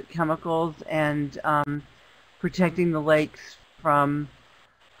toxic chemicals and protecting the lakes from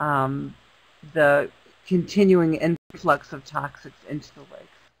the continuing influx of toxics into the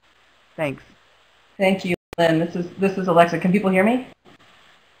lakes. Thanks. Thank you, Lynn. This is Alexa. Can people hear me?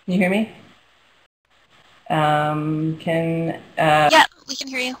 Can you hear me? Yeah, we can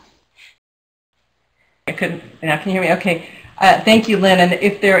hear you. I couldn't. Now can you hear me? Okay. Thank you, Lynn. And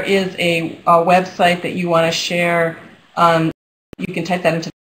if there is a website that you want to share, you can type that into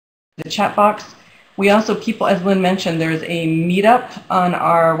the chat box. We also, as Lynn mentioned, there's a meetup on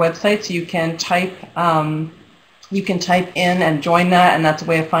our website, so you can type in and join that, and that's a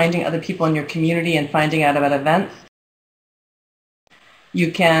way of finding other people in your community and finding out about events.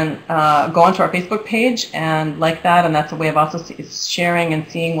 You can go onto our Facebook page and like that, and that's a way of also sharing and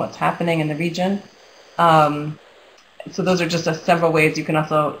seeing what's happening in the region. So those are just several ways. You can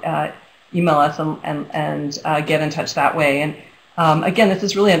also email us and get in touch that way. And again, this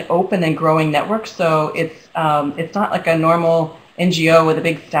is really an open and growing network, so it's not like a normal NGO with a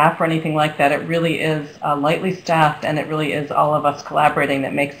big staff or anything like that. It really is lightly staffed, and it really is all of us collaborating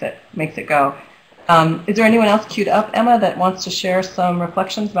that makes it go. Is there anyone else queued up, Emma, that wants to share some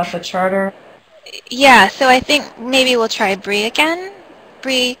reflections about the charter? Yeah, so I think maybe we'll try Bree again.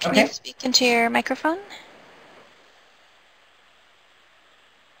 Bree, can you speak into your microphone?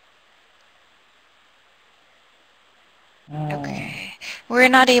 Okay, we're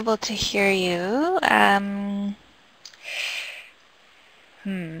not able to hear you.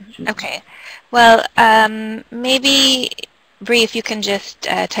 Okay, well, maybe Bree, if you can just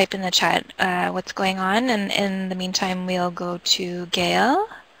type in the chat what's going on, and in the meantime, we'll go to Gail.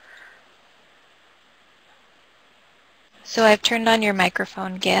 So I've turned on your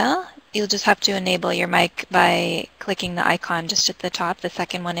microphone, Gail. You'll just have to enable your mic by clicking the icon just at the top, the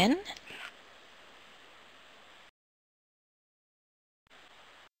second one in.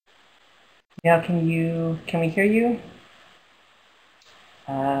 Yeah, can we hear you?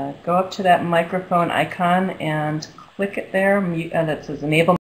 Go up to that microphone icon and click it there that says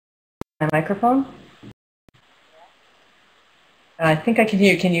enable my microphone. I think I can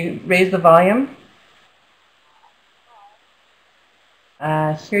hear you. Can you raise the volume?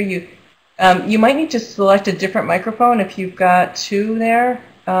 Hear you. You might need to select a different microphone if you've got two there.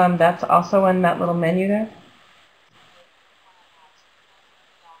 That's also in that little menu there.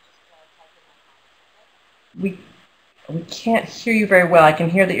 we can't hear you very well. I can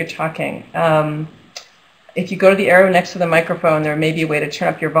hear that you're talking. If you go to the arrow next to the microphone, there may be a way to turn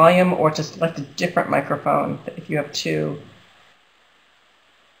up your volume or to select a different microphone if you have two.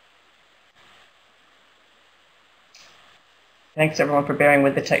 Thanks everyone for bearing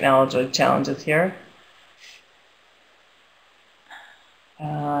with the technology challenges here.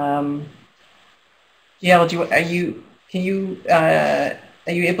 Gail, are you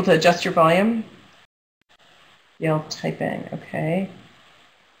able to adjust your volume? Gail typing, okay.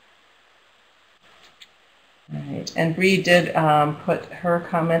 All right, and Bree did put her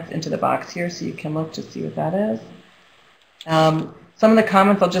comments into the box here, so you can look to see what that is. Some of the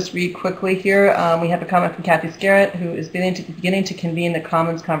comments I'll just read quickly here. We have a comment from Kathy Scarrett, who is beginning to convene the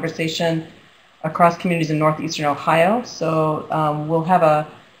Commons conversation across communities in northeastern Ohio. So we'll have a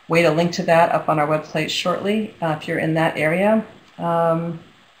way to link to that up on our website shortly if you're in that area.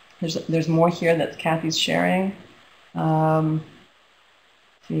 There's more here that Kathy's sharing. Let's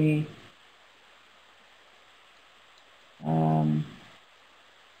see.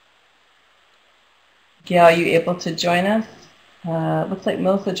 Gail, are you able to join us? Looks like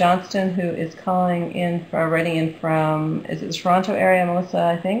Melissa Johnston, who is calling in writing in from, is it the Toronto area, Melissa,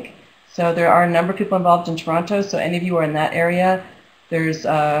 I think? So there are a number of people involved in Toronto, so any of you who are in that area, there's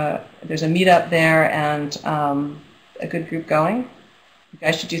a meetup there and a good group going. You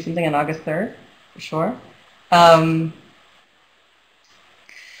guys should do something on August 3rd, for sure.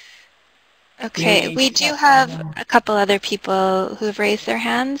 Okay, we do have a couple other people who have raised their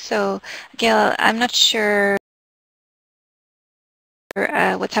hands. So, Gail, I'm not sure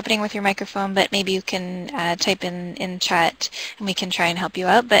what's happening with your microphone, but maybe you can type in chat and we can try and help you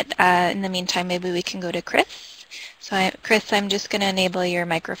out. But in the meantime, maybe we can go to Chris. So, Chris, I'm just going to enable your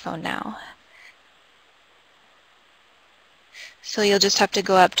microphone now. So you'll just have to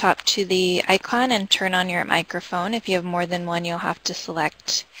go up top to the icon and turn on your microphone. If you have more than one, you'll have to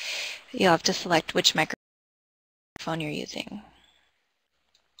select which microphone you're using.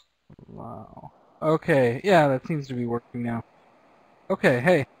 Wow. Okay, yeah, that seems to be working now. Okay,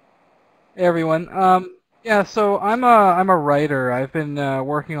 hey everyone. Yeah, so I'm a writer. I've been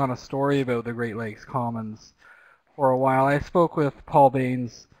working on a story about the Great Lakes Commons for a while. I spoke with Paul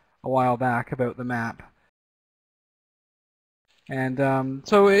Baines a while back about the map. And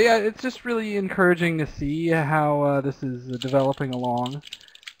so yeah, it's just really encouraging to see how this is developing along.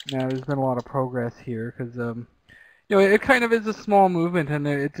 Now, there's been a lot of progress here because, you know, it kind of is a small movement, and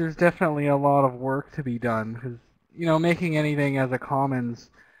there's definitely a lot of work to be done. Because, you know, making anything as a commons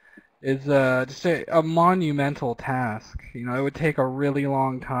is just a monumental task. You know, it would take a really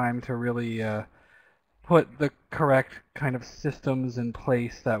long time to really put the correct kind of systems in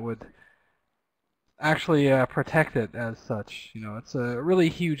place that would actually protect it as such. You know, it's a really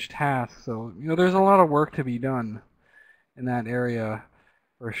huge task. So, you know, there's a lot of work to be done in that area.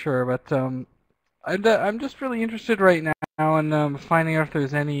 For sure, but I'm just really interested right now in finding out if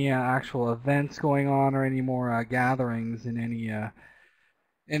there's any actual events going on or any more gatherings in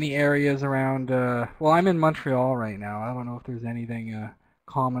any areas around. Well, I'm in Montreal right now. I don't know if there's anything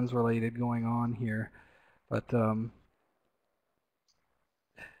commons related going on here, but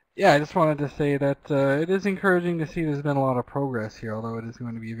yeah, I just wanted to say that it is encouraging to see there's been a lot of progress here, although it is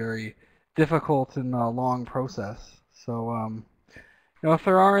going to be a very difficult and long process. So. You know, if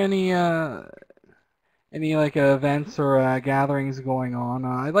there are any like events or gatherings going on,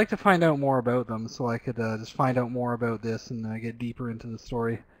 I'd like to find out more about them so I could just find out more about this and get deeper into the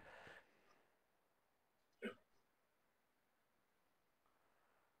story.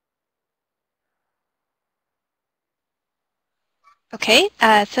 Okay,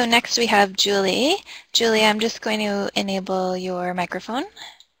 so next we have Julie. Julie, I'm just going to enable your microphone.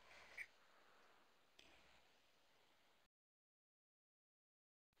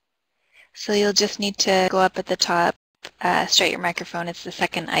 So you'll just need to go up at the top, start your microphone. It's the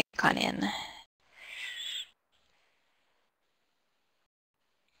second icon in.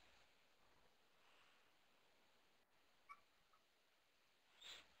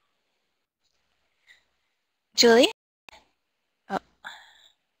 Julie? Oh.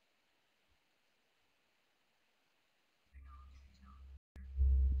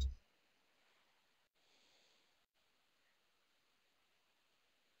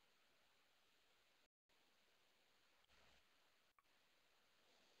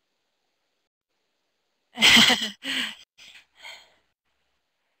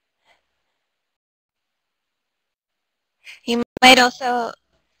 You might also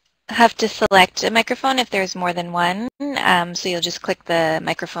have to select a microphone if there's more than one. So you'll just click the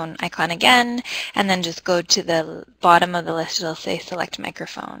microphone icon again, and then just go to the bottom of the list. It'll say select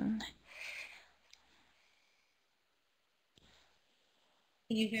microphone.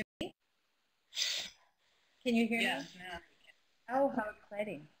 Can you hear me? Can you hear me? Yes. Oh, how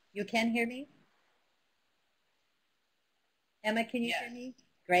exciting. You can hear me? Emma, can you hear me?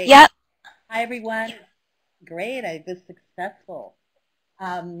 Great. Yep. Hi, everyone. Great. I was successful.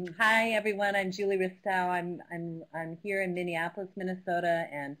 Hi, everyone. I'm Julie Ristow. I'm here in Minneapolis, Minnesota,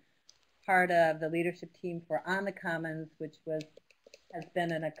 and part of the leadership team for On the Commons, which has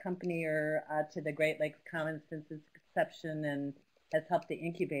been an accompanier to the Great Lakes Commons since its conception and has helped to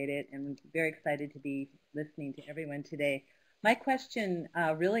incubate it. And I'm very excited to be listening to everyone today. My question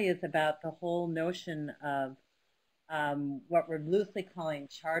really is about the whole notion of what we're loosely calling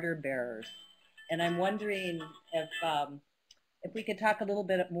charter bearers. And I'm wondering if we could talk a little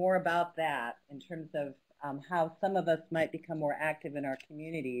bit more about that in terms of how some of us might become more active in our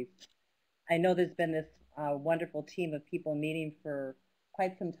communities. I know there's been this wonderful team of people meeting for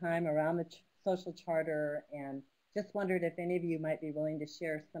quite some time around the social charter, and just wondered if any of you might be willing to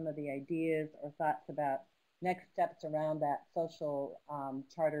share some of the ideas or thoughts about next steps around that social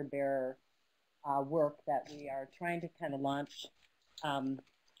charter bearer work that we are trying to kind of launch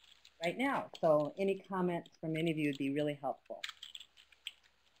right now. So any comments from any of you would be really helpful.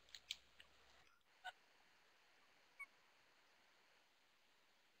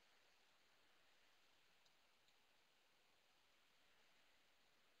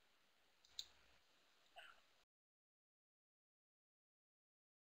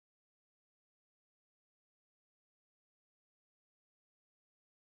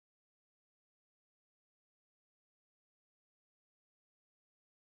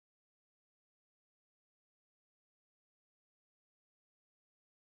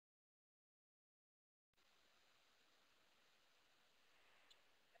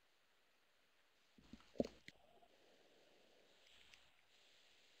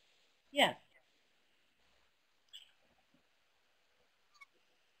 Yes.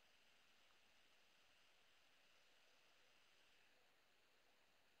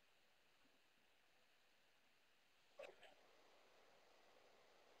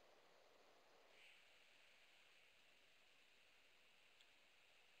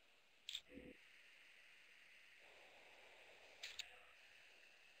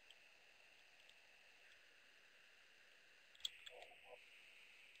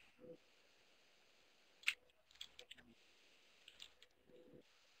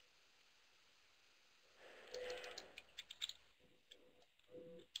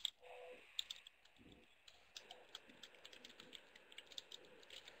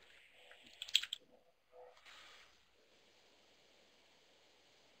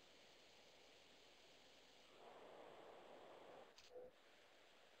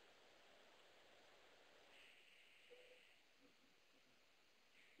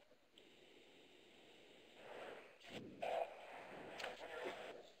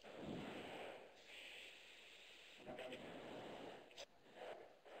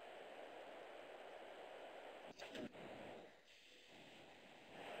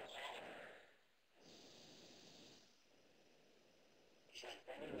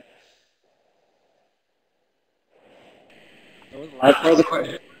 Last part of the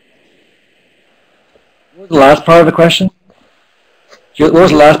question. What was the last part of the question? What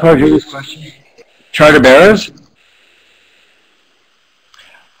was the last part of Julie's question? Charter bearers?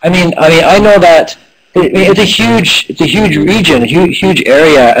 I know that it's a huge region, a huge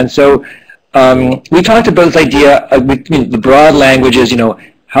area, and so we talked about this idea of the broad language is,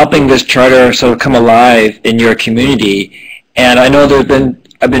 helping this charter sort of come alive in your community. And I know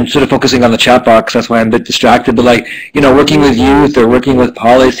I've been sort of focusing on the chat box, that's why I'm a bit distracted, but working with youth or working with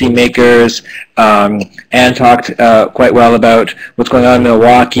policymakers, Anne talked quite well about what's going on in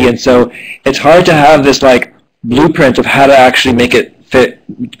Milwaukee, and so it's hard to have this blueprint of how to actually make it fit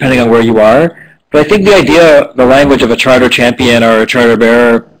depending on where you are. But I think the idea, the language of a charter champion or a charter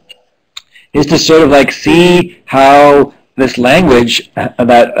bearer is to sort of see how this language that,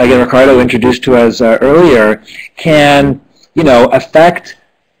 again, Ricardo introduced to us earlier can, affect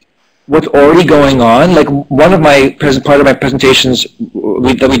what's already going on. One of part of my presentations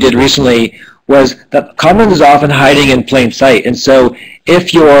that we did recently was that commons is often hiding in plain sight. And so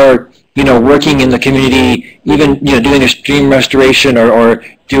if you're, working in the community, even, doing a stream restoration or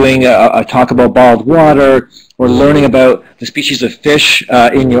doing a talk about bottled water or learning about the species of fish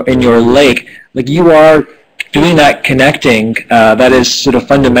in your lake, you are doing that connecting that is sort of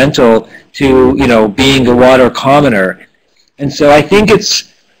fundamental to, being a water commoner. And so I think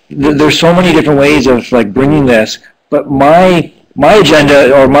there's so many different ways of bringing this, but my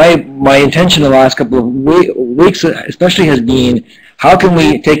agenda or my intention the last couple of weeks especially has been, how can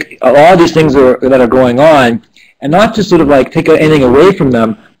we take all these things that are going on and not to sort of like take anything away from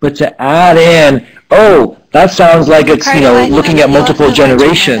them, but to add in, oh, that sounds like it's, you know, looking at multiple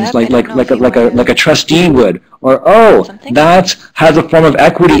generations, like a trustee would, or oh, that has a form of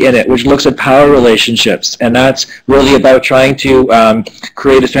equity in it, which looks at power relationships, and that's really about trying to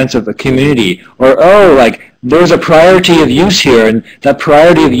create a sense of a community, or oh, like there's a priority of use here, and that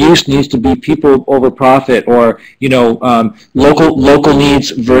priority of use needs to be people over profit, or you know, local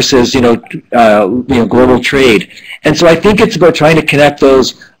needs versus global trade. And so I think it's about trying to connect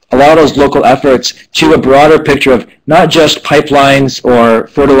a lot of those local efforts to a broader picture of not just pipelines or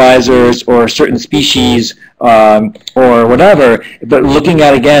fertilizers or certain species or whatever, but looking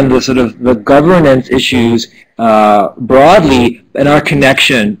at, again, the sort of the governance issues broadly and our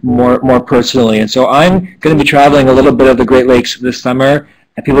connection more personally. And so I'm going to be traveling a little bit of the Great Lakes this summer,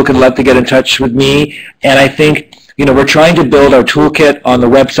 and people could love to get in touch with me. And I think, you know, we're trying to build our toolkit on the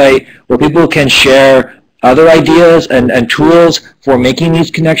website where people can share other ideas and tools for making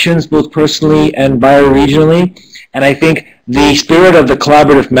these connections, both personally and bioregionally. And I think the spirit of the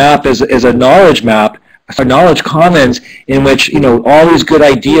collaborative map is a knowledge map, a knowledge commons in which, you know, all these good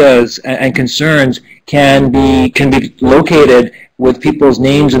ideas and concerns can be located with people's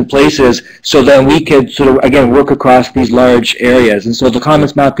names and places, so then we could sort of, again, work across these large areas. And so the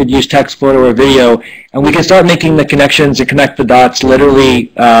commons map could use text, photo, or video, and we can start making the connections and connect the dots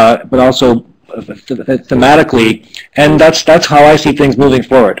literally, but also thematically, and that's how I see things moving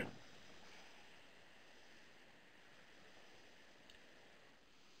forward.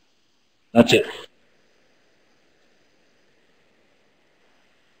 That's it.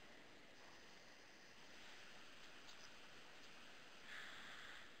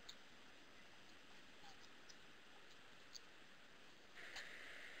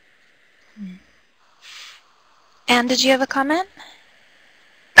 Anne, did you have a comment?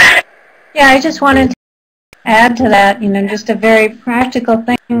 Yeah, I just wanted to add to that, you know, just a very practical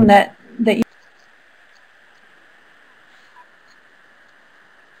thing that you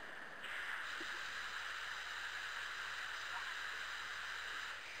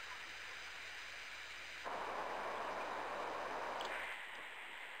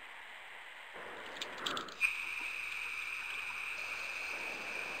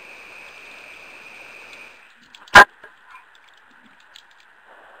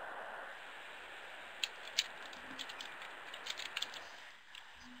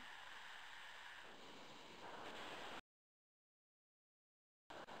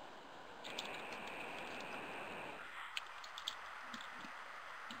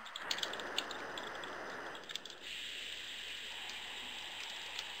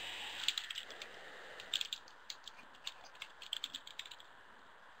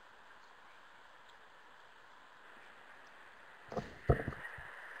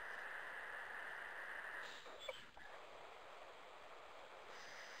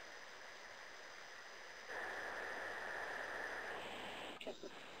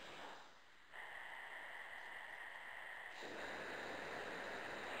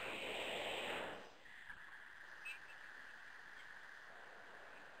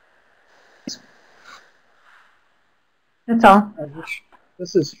that's all.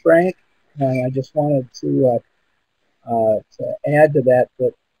 This is Frank, and I just wanted to add to that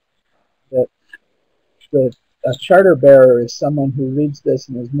a charter bearer is someone who reads this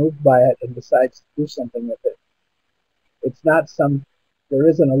and is moved by it and decides to do something with it. It's not there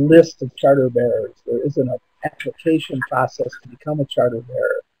isn't a list of charter bearers. There isn't an application process to become a charter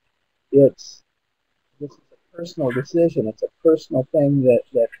bearer. This is a personal decision. It's a personal thing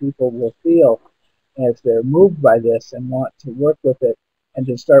that people will feel. And if they're moved by this and want to work with it and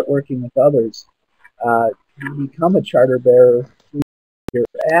to start working with others, you become a charter bearer through your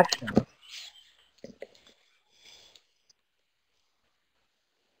action.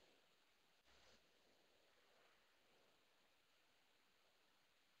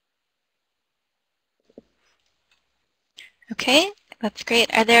 Okay, that's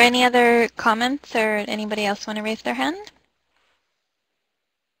great. Are there any other comments, or anybody else want to raise their hand?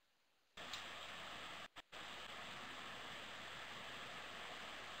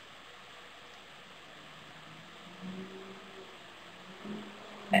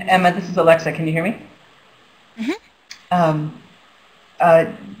 Emma, this is Alexa. Can you hear me?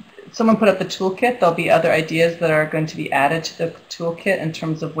 Someone put up the toolkit. There'll be other ideas that are going to be added to the toolkit in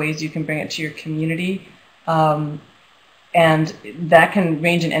terms of ways you can bring it to your community. And that can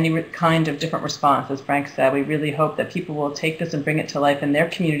range in any kind of different response. As Frank said, we really hope that people will take this and bring it to life in their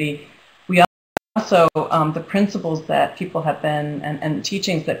community. We also, the principles that people have been, and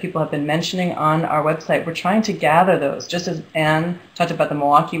teachings that people have been mentioning on our website, we're trying to gather those, just as Anne talked about the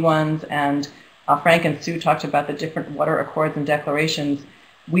Milwaukee ones, and Frank and Sue talked about the different water accords and declarations.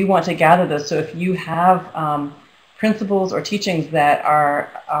 We want to gather those. So if you have principles or teachings that are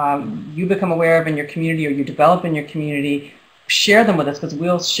you become aware of in your community or you develop in your community, share them with us, because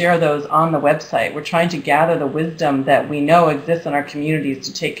we'll share those on the website. We're trying to gather the wisdom that we know exists in our communities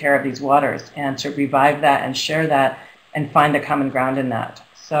to take care of these waters and to revive that and share that and find a common ground in that.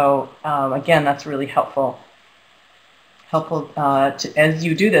 So again, that's really helpful as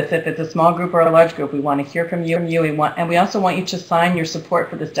you do this. If it's a small group or a large group, we want to hear from you. And we also want you to sign your support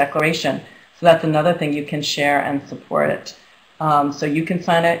for this declaration. So that's another thing, you can share and support it. So you can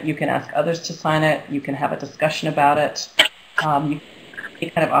sign it, you can ask others to sign it, you can have a discussion about it. You can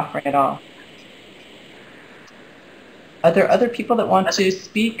kind of offering it all. Are there other people that want to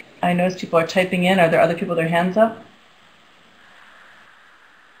speak? I notice people are typing in. Are there other people with their hands up?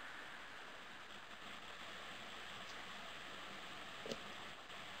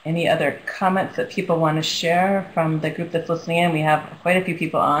 Any other comments that people want to share from the group that's listening in? We have quite a few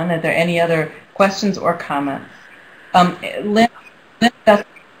people on. Are there any other questions or comments? Lynn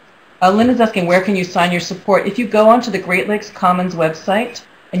is asking, where can you sign your support? If you go onto the Great Lakes Commons website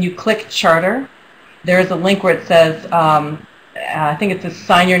and you click Charter, there is a link where it says, I think it says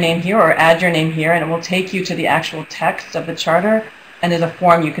sign your name here or add your name here, and it will take you to the actual text of the charter, and there's a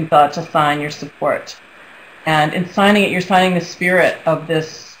form you can fill out to sign your support. And in signing it, you're signing the spirit of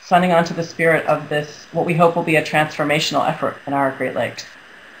this, signing on to the spirit of this, what we hope will be a transformational effort in our Great Lakes.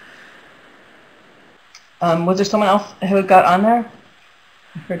 Was there someone else who got on there?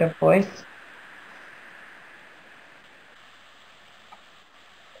 I heard a voice.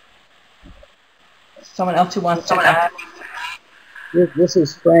 Someone else who wants to add? This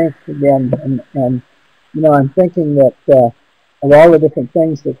is Frank again, and you know, I'm thinking that of all the different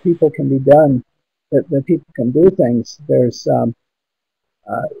things that people can be done, that people can do things. There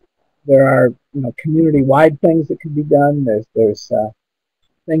are community-wide things that can be done. There's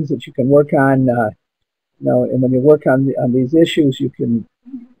things that you can work on. And when you work on these issues,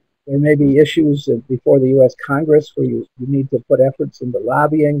 there may be issues before the U.S. Congress where you need to put efforts into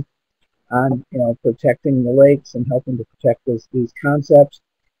lobbying on protecting the lakes and helping to protect these concepts.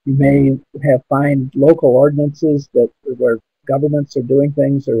 You may find local ordinances where governments are doing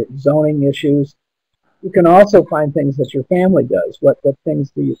things, or zoning issues. You can also find things that your family does. What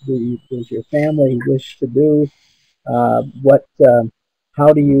things does your family wish to do? How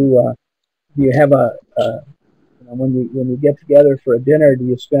do you have when you get together for a dinner, do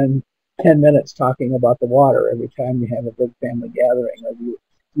you spend 10 minutes talking about the water every time you have a big family gathering? Or do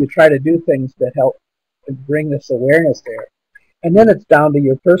you try to do things that help bring this awareness there? And then it's down to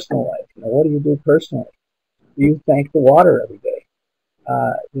your personal life. What do you do personally? Do you thank the water every day?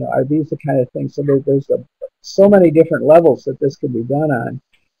 Are these the kind of things? So there's so many different levels that this can be done on,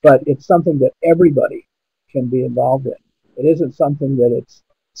 but it's something that everybody can be involved in. It isn't something that it's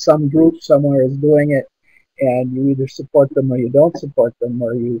some group somewhere is doing it, and you either support them or you don't support them,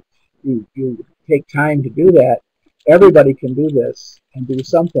 or you take time to do that. Everybody can do this and do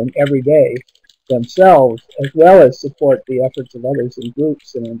something every day themselves, as well as support the efforts of others in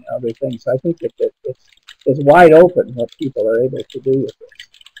groups and in other things. So I think that it's wide open what people are able to do with this.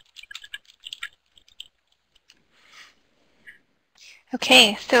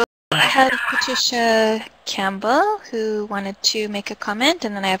 Okay, so I have Patricia Campbell who wanted to make a comment,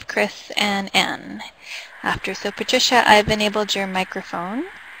 and then I have Chris and Anne after. So Patricia, I've enabled your microphone.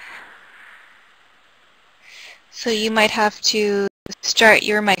 So you might have to start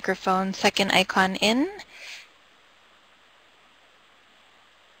your microphone, second icon in.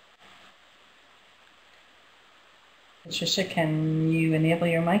 Patricia, can you enable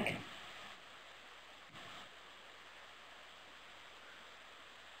your mic?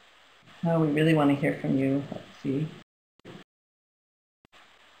 Oh, we really want to hear from you. Let's see.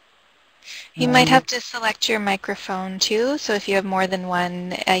 You might have to select your microphone too. So if you have more than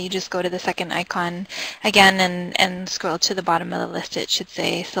one, you just go to the second icon again and scroll to the bottom of the list. It should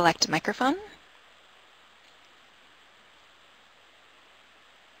say select microphone.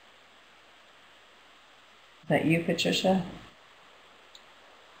 Is that you, Patricia?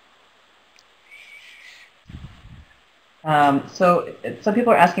 So some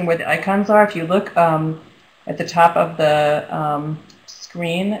people are asking where the icons are. If you look at the top of the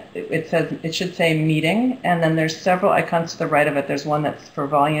screen, it should say meeting, and then there's several icons to the right of it. There's one that's for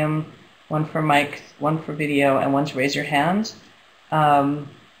volume, one for mic, one for video, and one to raise your hand.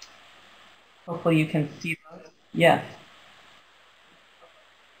 Hopefully you can see those. Yes.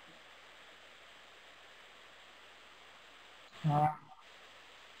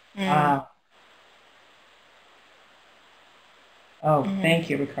 Oh, thank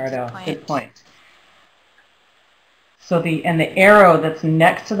you, Ricardo. Good point. So the arrow that's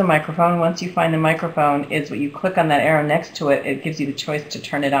next to the microphone, once you find the microphone, is what you click on that arrow next to it. It gives you the choice to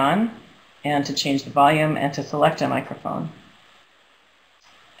turn it on and to change the volume and to select a microphone.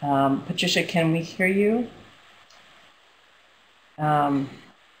 Patricia, can we hear you? I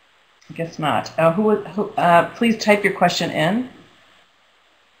guess not. Please type your question in.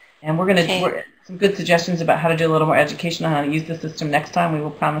 And we're going to some good suggestions about how to do a little more education on how to use the system next time. We will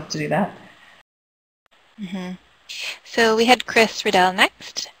promise to do that. Mm-hmm. So we had Chris Riddell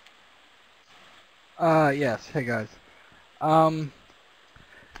next. Yes. Hey guys.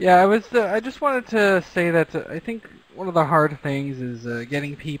 Yeah, I just wanted to say that I think one of the hard things is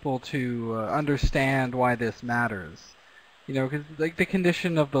getting people to understand why this matters. You know, because like the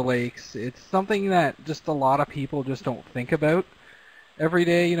condition of the lakes, it's something that just a lot of people just don't think about every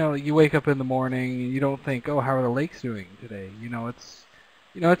day. You know, you wake up in the morning and you don't think, oh, how are the lakes doing today?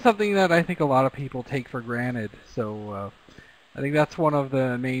 It's something that I think a lot of people take for granted. So I think that's one of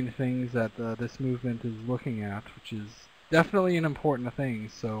the main things that this movement is looking at, which is definitely an important thing.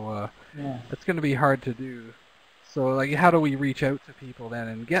 So it's going to be hard to do. So like, how do we reach out to people then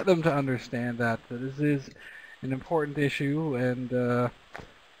and get them to understand that this is an important issue and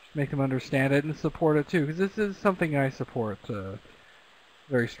make them understand it and support it too? Because this is something I support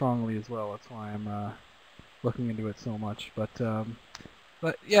very strongly as well. That's why I'm looking into it so much.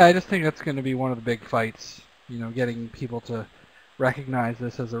 But yeah, I just think that's going to be one of the big fights. You know, getting people to recognize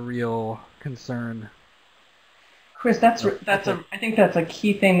this as a real concern. Chris, I think that's a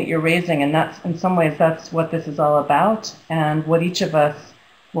key thing that you're raising, and that's in some ways that's what this is all about, and what each of us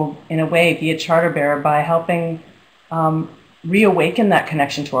will, in a way, be a charter bearer by helping reawaken that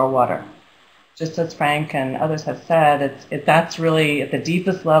connection to our water. Just as Frank and others have said, that's really at the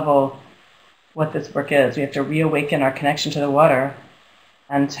deepest level what this work is. We have to reawaken our connection to the water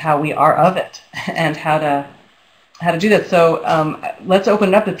and how we are of it, and how to do that. So let's open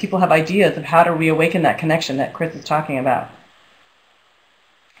it up if people have ideas of how to reawaken that connection that Chris is talking about.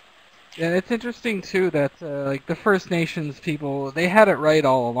 Yeah, it's interesting too that like the First Nations people, they had it right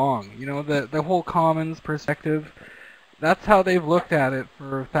all along. You know, the whole commons perspective, that's how they've looked at it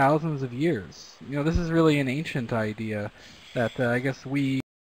for thousands of years. You know, this is really an ancient idea that I guess we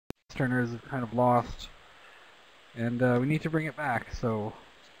Westerners have kind of lost, and we need to bring it back. So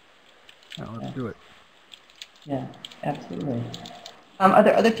let's do it. Yeah, absolutely. Are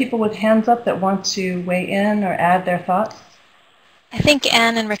there other people with hands up that want to weigh in or add their thoughts? I think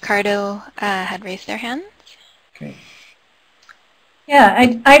Anne and Ricardo had raised their hands. Great. Yeah,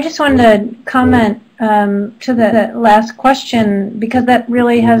 I just wanted to comment to the last question, because that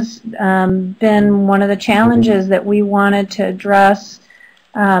really has been one of the challenges that we wanted to address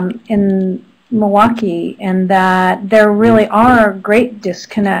in Milwaukee, and that there really are great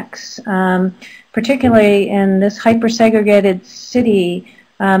disconnects, particularly in this hyper-segregated city.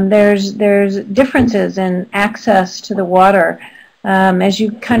 There's differences in access to the water. As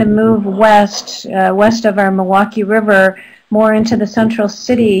you kind of move west of our Milwaukee River, more into the central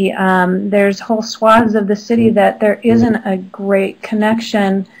city, there's whole swaths of the city that there isn't a great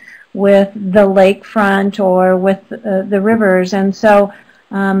connection with the lakefront or with the rivers. And so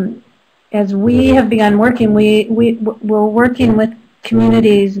as we have begun working, we're working with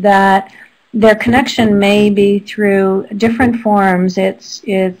communities that their connection may be through different forms. It's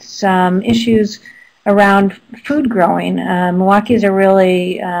issues around food growing. Milwaukee is a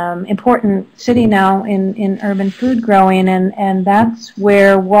really important city now in urban food growing, and that's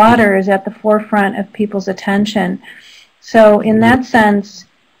where water is at the forefront of people's attention. So in that sense,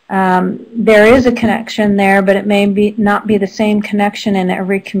 there is a connection there, but it may not be the same connection in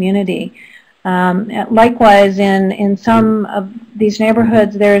every community. Likewise, in some of these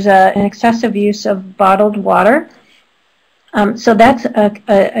neighborhoods, there's an excessive use of bottled water. So that's a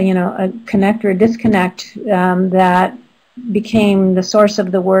connect or disconnect that became the source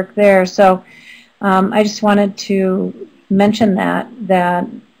of the work there. So I just wanted to mention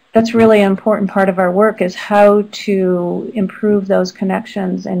that's really an important part of our work, is how to improve those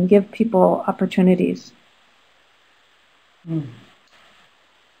connections and give people opportunities. Mm.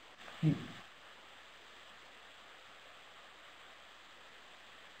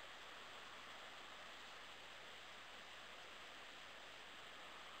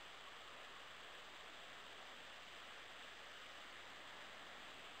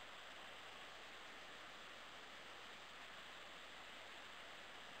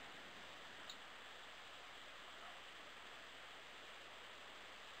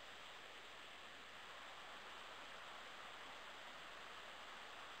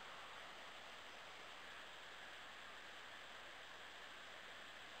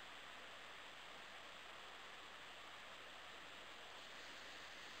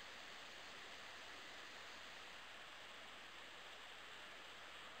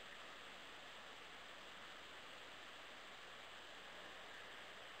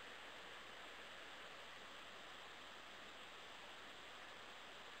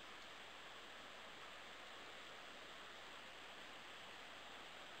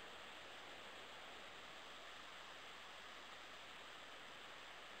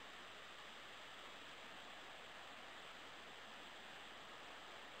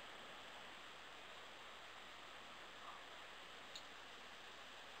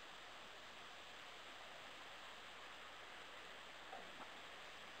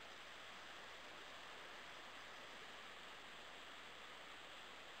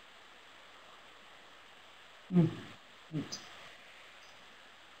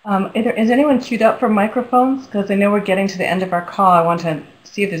 Is anyone queued up for microphones? Because I know we're getting to the end of our call. I want to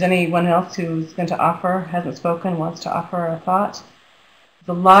see if there's anyone else who's going to offer, hasn't spoken, wants to offer a thought.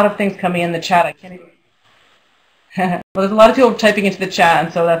 There's a lot of things coming in the chat. I can't even. Well, there's a lot of people typing into the chat,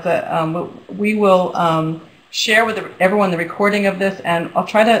 and so that's a. We will share with everyone the recording of this, and I'll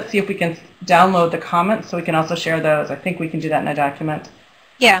try to see if we can download the comments so we can also share those. I think we can do that in a document.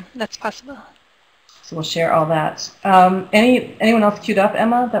 Yeah, that's possible. So we'll share all that. Anyone else queued up,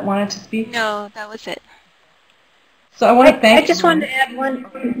 Emma, that wanted to speak? No, that was it. So I want to thank. I just wanted to add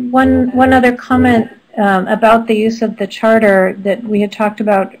one other comment about the use of the charter that we had talked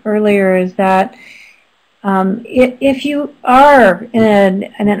about earlier. Is that if you are in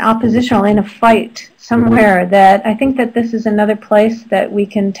an oppositional, in a fight somewhere, that I think that this is another place that we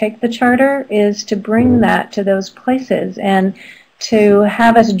can take the charter, is to bring that to those places and to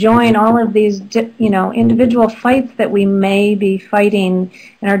have us join all of these, individual fights that we may be fighting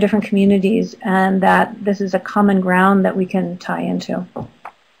in our different communities, and that this is a common ground that we can tie into.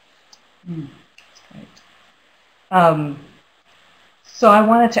 That's great. So I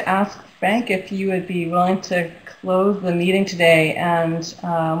wanted to ask Frank if you would be willing to close the meeting today, and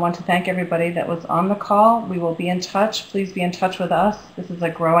I want to thank everybody that was on the call. We will be in touch. Please be in touch with us. This is a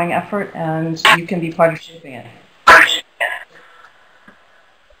growing effort, and you can be part of shaping it.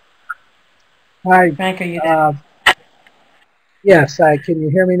 Hi. Frank, are you there? Yes, can you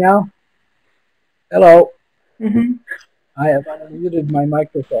hear me now? Hello. Mm-hmm. I have unmuted my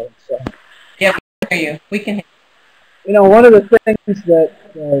microphone. So. Yeah, we can hear you. We can hear you. One of the things that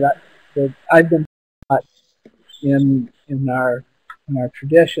I've been taught in our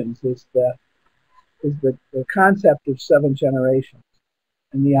traditions is the concept of 7 generations,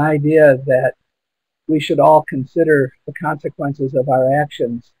 and the idea that we should all consider the consequences of our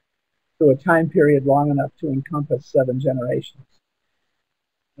actions to a time period long enough to encompass 7 generations.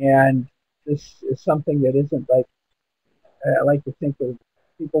 And this is something that isn't like, I like to think that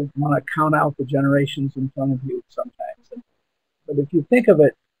people want to count out the generations in front of you sometimes. But if you think of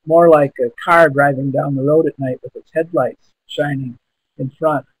it more like a car driving down the road at night with its headlights shining in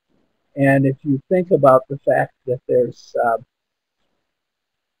front, and if you think about the fact that there's,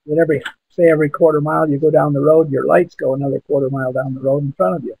 every quarter mile you go down the road, your lights go another quarter mile down the road in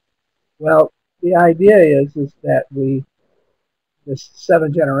front of you. Well, the idea is that this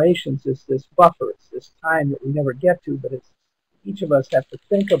 7 generations is this buffer, it's this time that we never get to, but it's each of us have to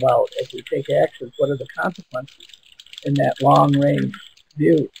think about as we take actions, what are the consequences in that long range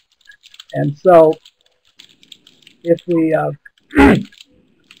view. And so if we, when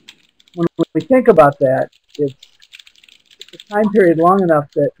we think about that, it's a time period long enough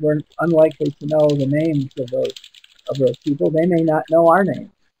that we're unlikely to know the names of those people. They may not know our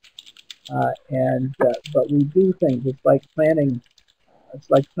names. But we do things. It's like planting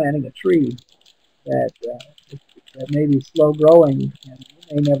a tree that may be slow growing, and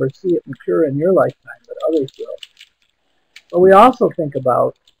you may never see it mature in your lifetime, but others will. But we also think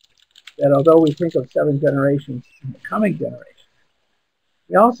about that although we think of 7 generations in the coming generation,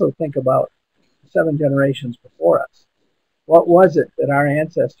 we also think about 7 generations before us. What was it that our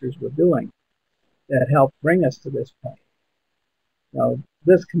ancestors were doing that helped bring us to this point?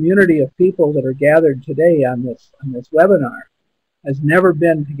 This community of people that are gathered today on this webinar has never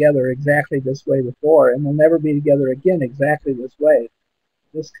been together exactly this way before, and will never be together again exactly this way.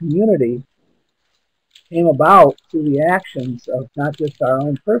 This community came about through the actions of not just our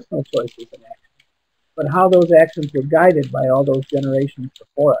own personal choices and actions, but how those actions were guided by all those generations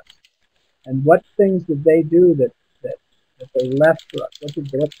before us. And what things did they do that they left for us?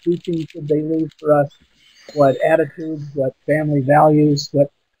 What teachings did they leave for us? What attitudes, what family values,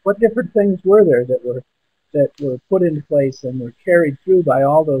 what different things were there that were put into place and were carried through by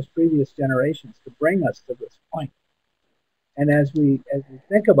all those previous generations to bring us to this point. And as we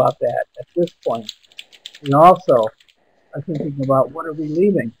think about that at this point, we also are thinking about what are we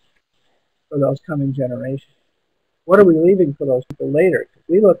leaving for those coming generations? What are we leaving for those people later? Because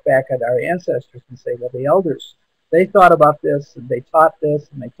we look back at our ancestors and say, well, the elders, they thought about this, and they taught this,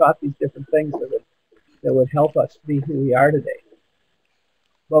 and they taught these different things that would help us be who we are today.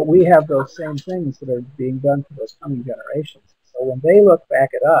 But we have those same things that are being done for those coming generations. So when they look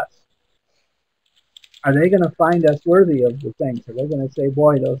back at us, are they going to find us worthy of the things? Are they going to say,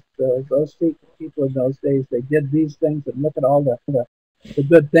 boy, those people in those days, they did these things, and look at all the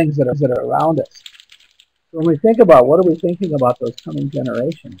good things that are around us. So when we think about what are we thinking about those coming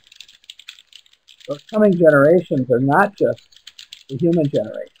generations, those coming generations are not just the human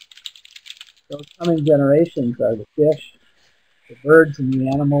generation. Those coming generations are the fish, the birds and the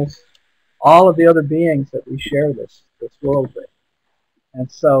animals, all of the other beings that we share this this world with.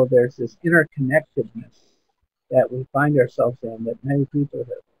 And so there's this interconnectedness that we find ourselves in that many people have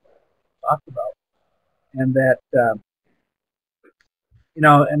talked about, and that you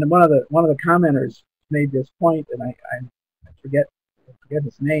know, and one of the commenters made this point, and I forget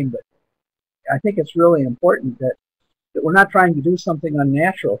his name, but I think it's really important that we're not trying to do something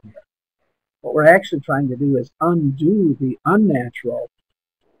unnatural here. What we're actually trying to do is undo the unnatural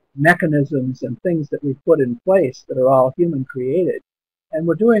mechanisms and things that we've put in place that are all human created. And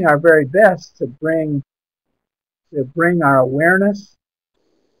we're doing our very best to bring our awareness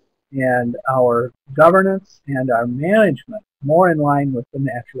and our governance and our management more in line with the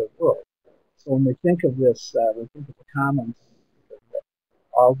natural world. So when we think of this, we think of the commons,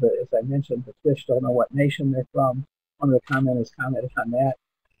 all the, as I mentioned, the fish don't know what nation they're from. One of the commenters commented on that.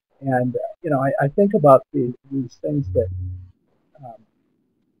 And, you know, I think about these things that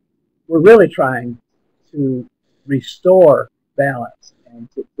we're really trying to restore balance and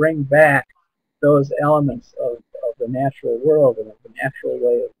to bring back those elements of the natural world and of the natural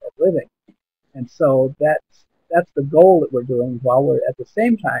way of living. And so that's the goal that we're doing, while we're at the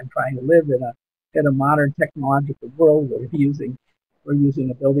same time trying to live in a modern technological world where we're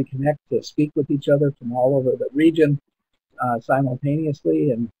using Adobe Connect to speak with each other from all over the region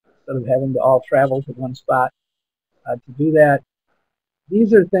simultaneously, and instead of having to all travel to one spot to do that.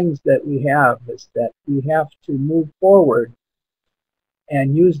 These are things that we have, is that we have to move forward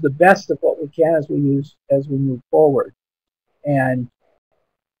and use the best of what we can as we move forward, and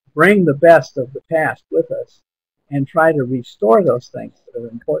bring the best of the past with us and try to restore those things that are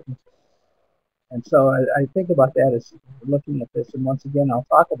important to us. And so I think about that as looking at this, and once again I'll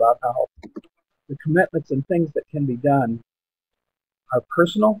talk about how the commitments and things that can be done are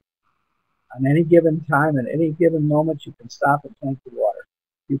personal. On any given time, at any given moment, you can stop and tank the water.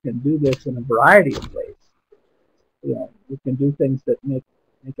 You can do this in a variety of ways. You know, you can do things that make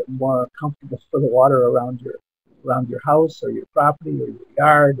it more comfortable for the water around your house or your property or your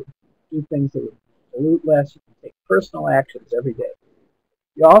yard. Do things that would pollute less. You can take personal actions every day.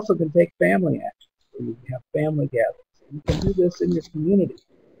 You also can take family actions, where you have family gatherings. You can do this in your community,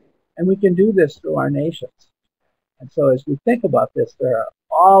 and we can do this through our nations. And so as we think about this, there are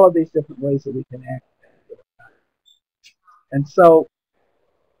all of these different ways that we can act. And so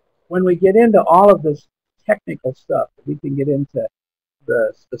when we get into all of this technical stuff, we can get into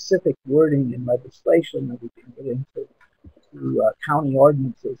the specific wording in legislation, and we can get into county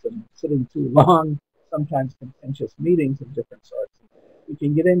ordinances and sitting too long, sometimes contentious meetings of different sorts. We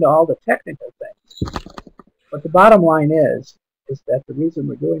can get into all the technical things. But the bottom line is that the reason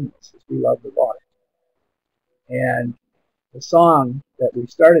we're doing this is we love the water. And the song that we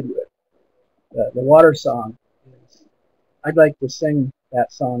started with, the water song, I'd like to sing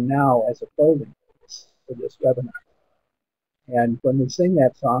that song now as a closing for this webinar. And when we sing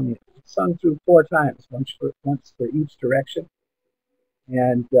that song, it's sung through 4 times, once for each direction.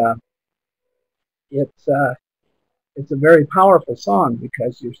 And it's a very powerful song,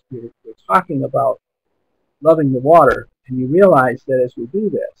 because you're talking about loving the water, and you realize that as we do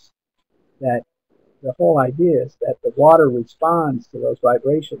this, that the whole idea is that the water responds to those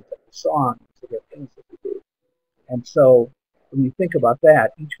vibrations of the song, to the things that we do. And so when you think about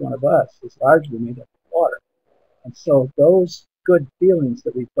that, each one of us is largely made up of water. And so those good feelings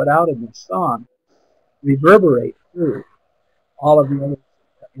that we put out in this song reverberate through all of the others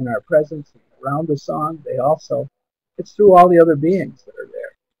in our presence around the song. It's through all the other beings that are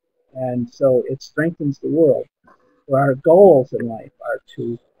there. And so it strengthens the world. So our goals in life are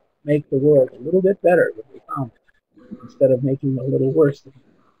to make the world a little bit better than we found it, instead of making it a little worse than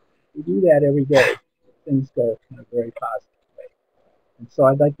we do that every day. Things go in a very positive way. And so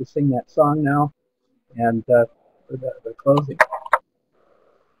I'd like to sing that song now, and for the closing.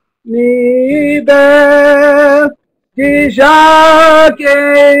 Nibe Gijake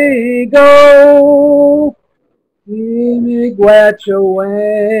go, Nimi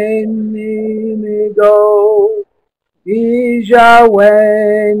Guachawen, Nimi go,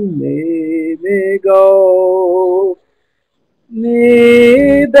 Ijawen, Nimi go,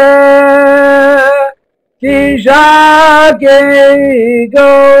 Nibe Gijake go,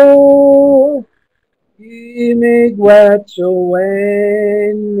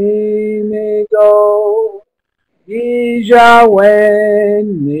 Imigwachowen, Nimigo, Ijawen,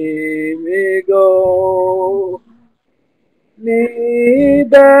 Nimigo,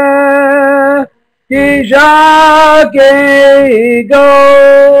 Nibe, Ijage go,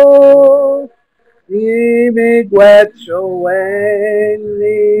 Imigwachowen,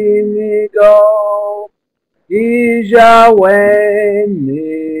 Nimigo, Ijawen,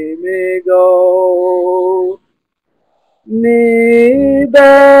 Nimigo. Nibe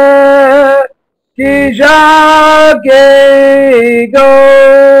kijagego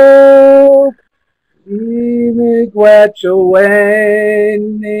imigwechowen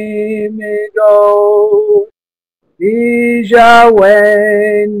nimigo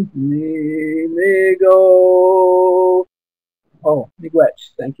ijawen nimigo. Oh,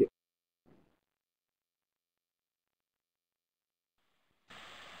 miigwech, thank you.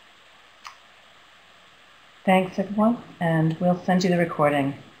 Thanks, everyone, and we'll send you the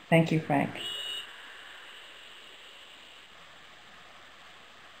recording. Thank you, Frank.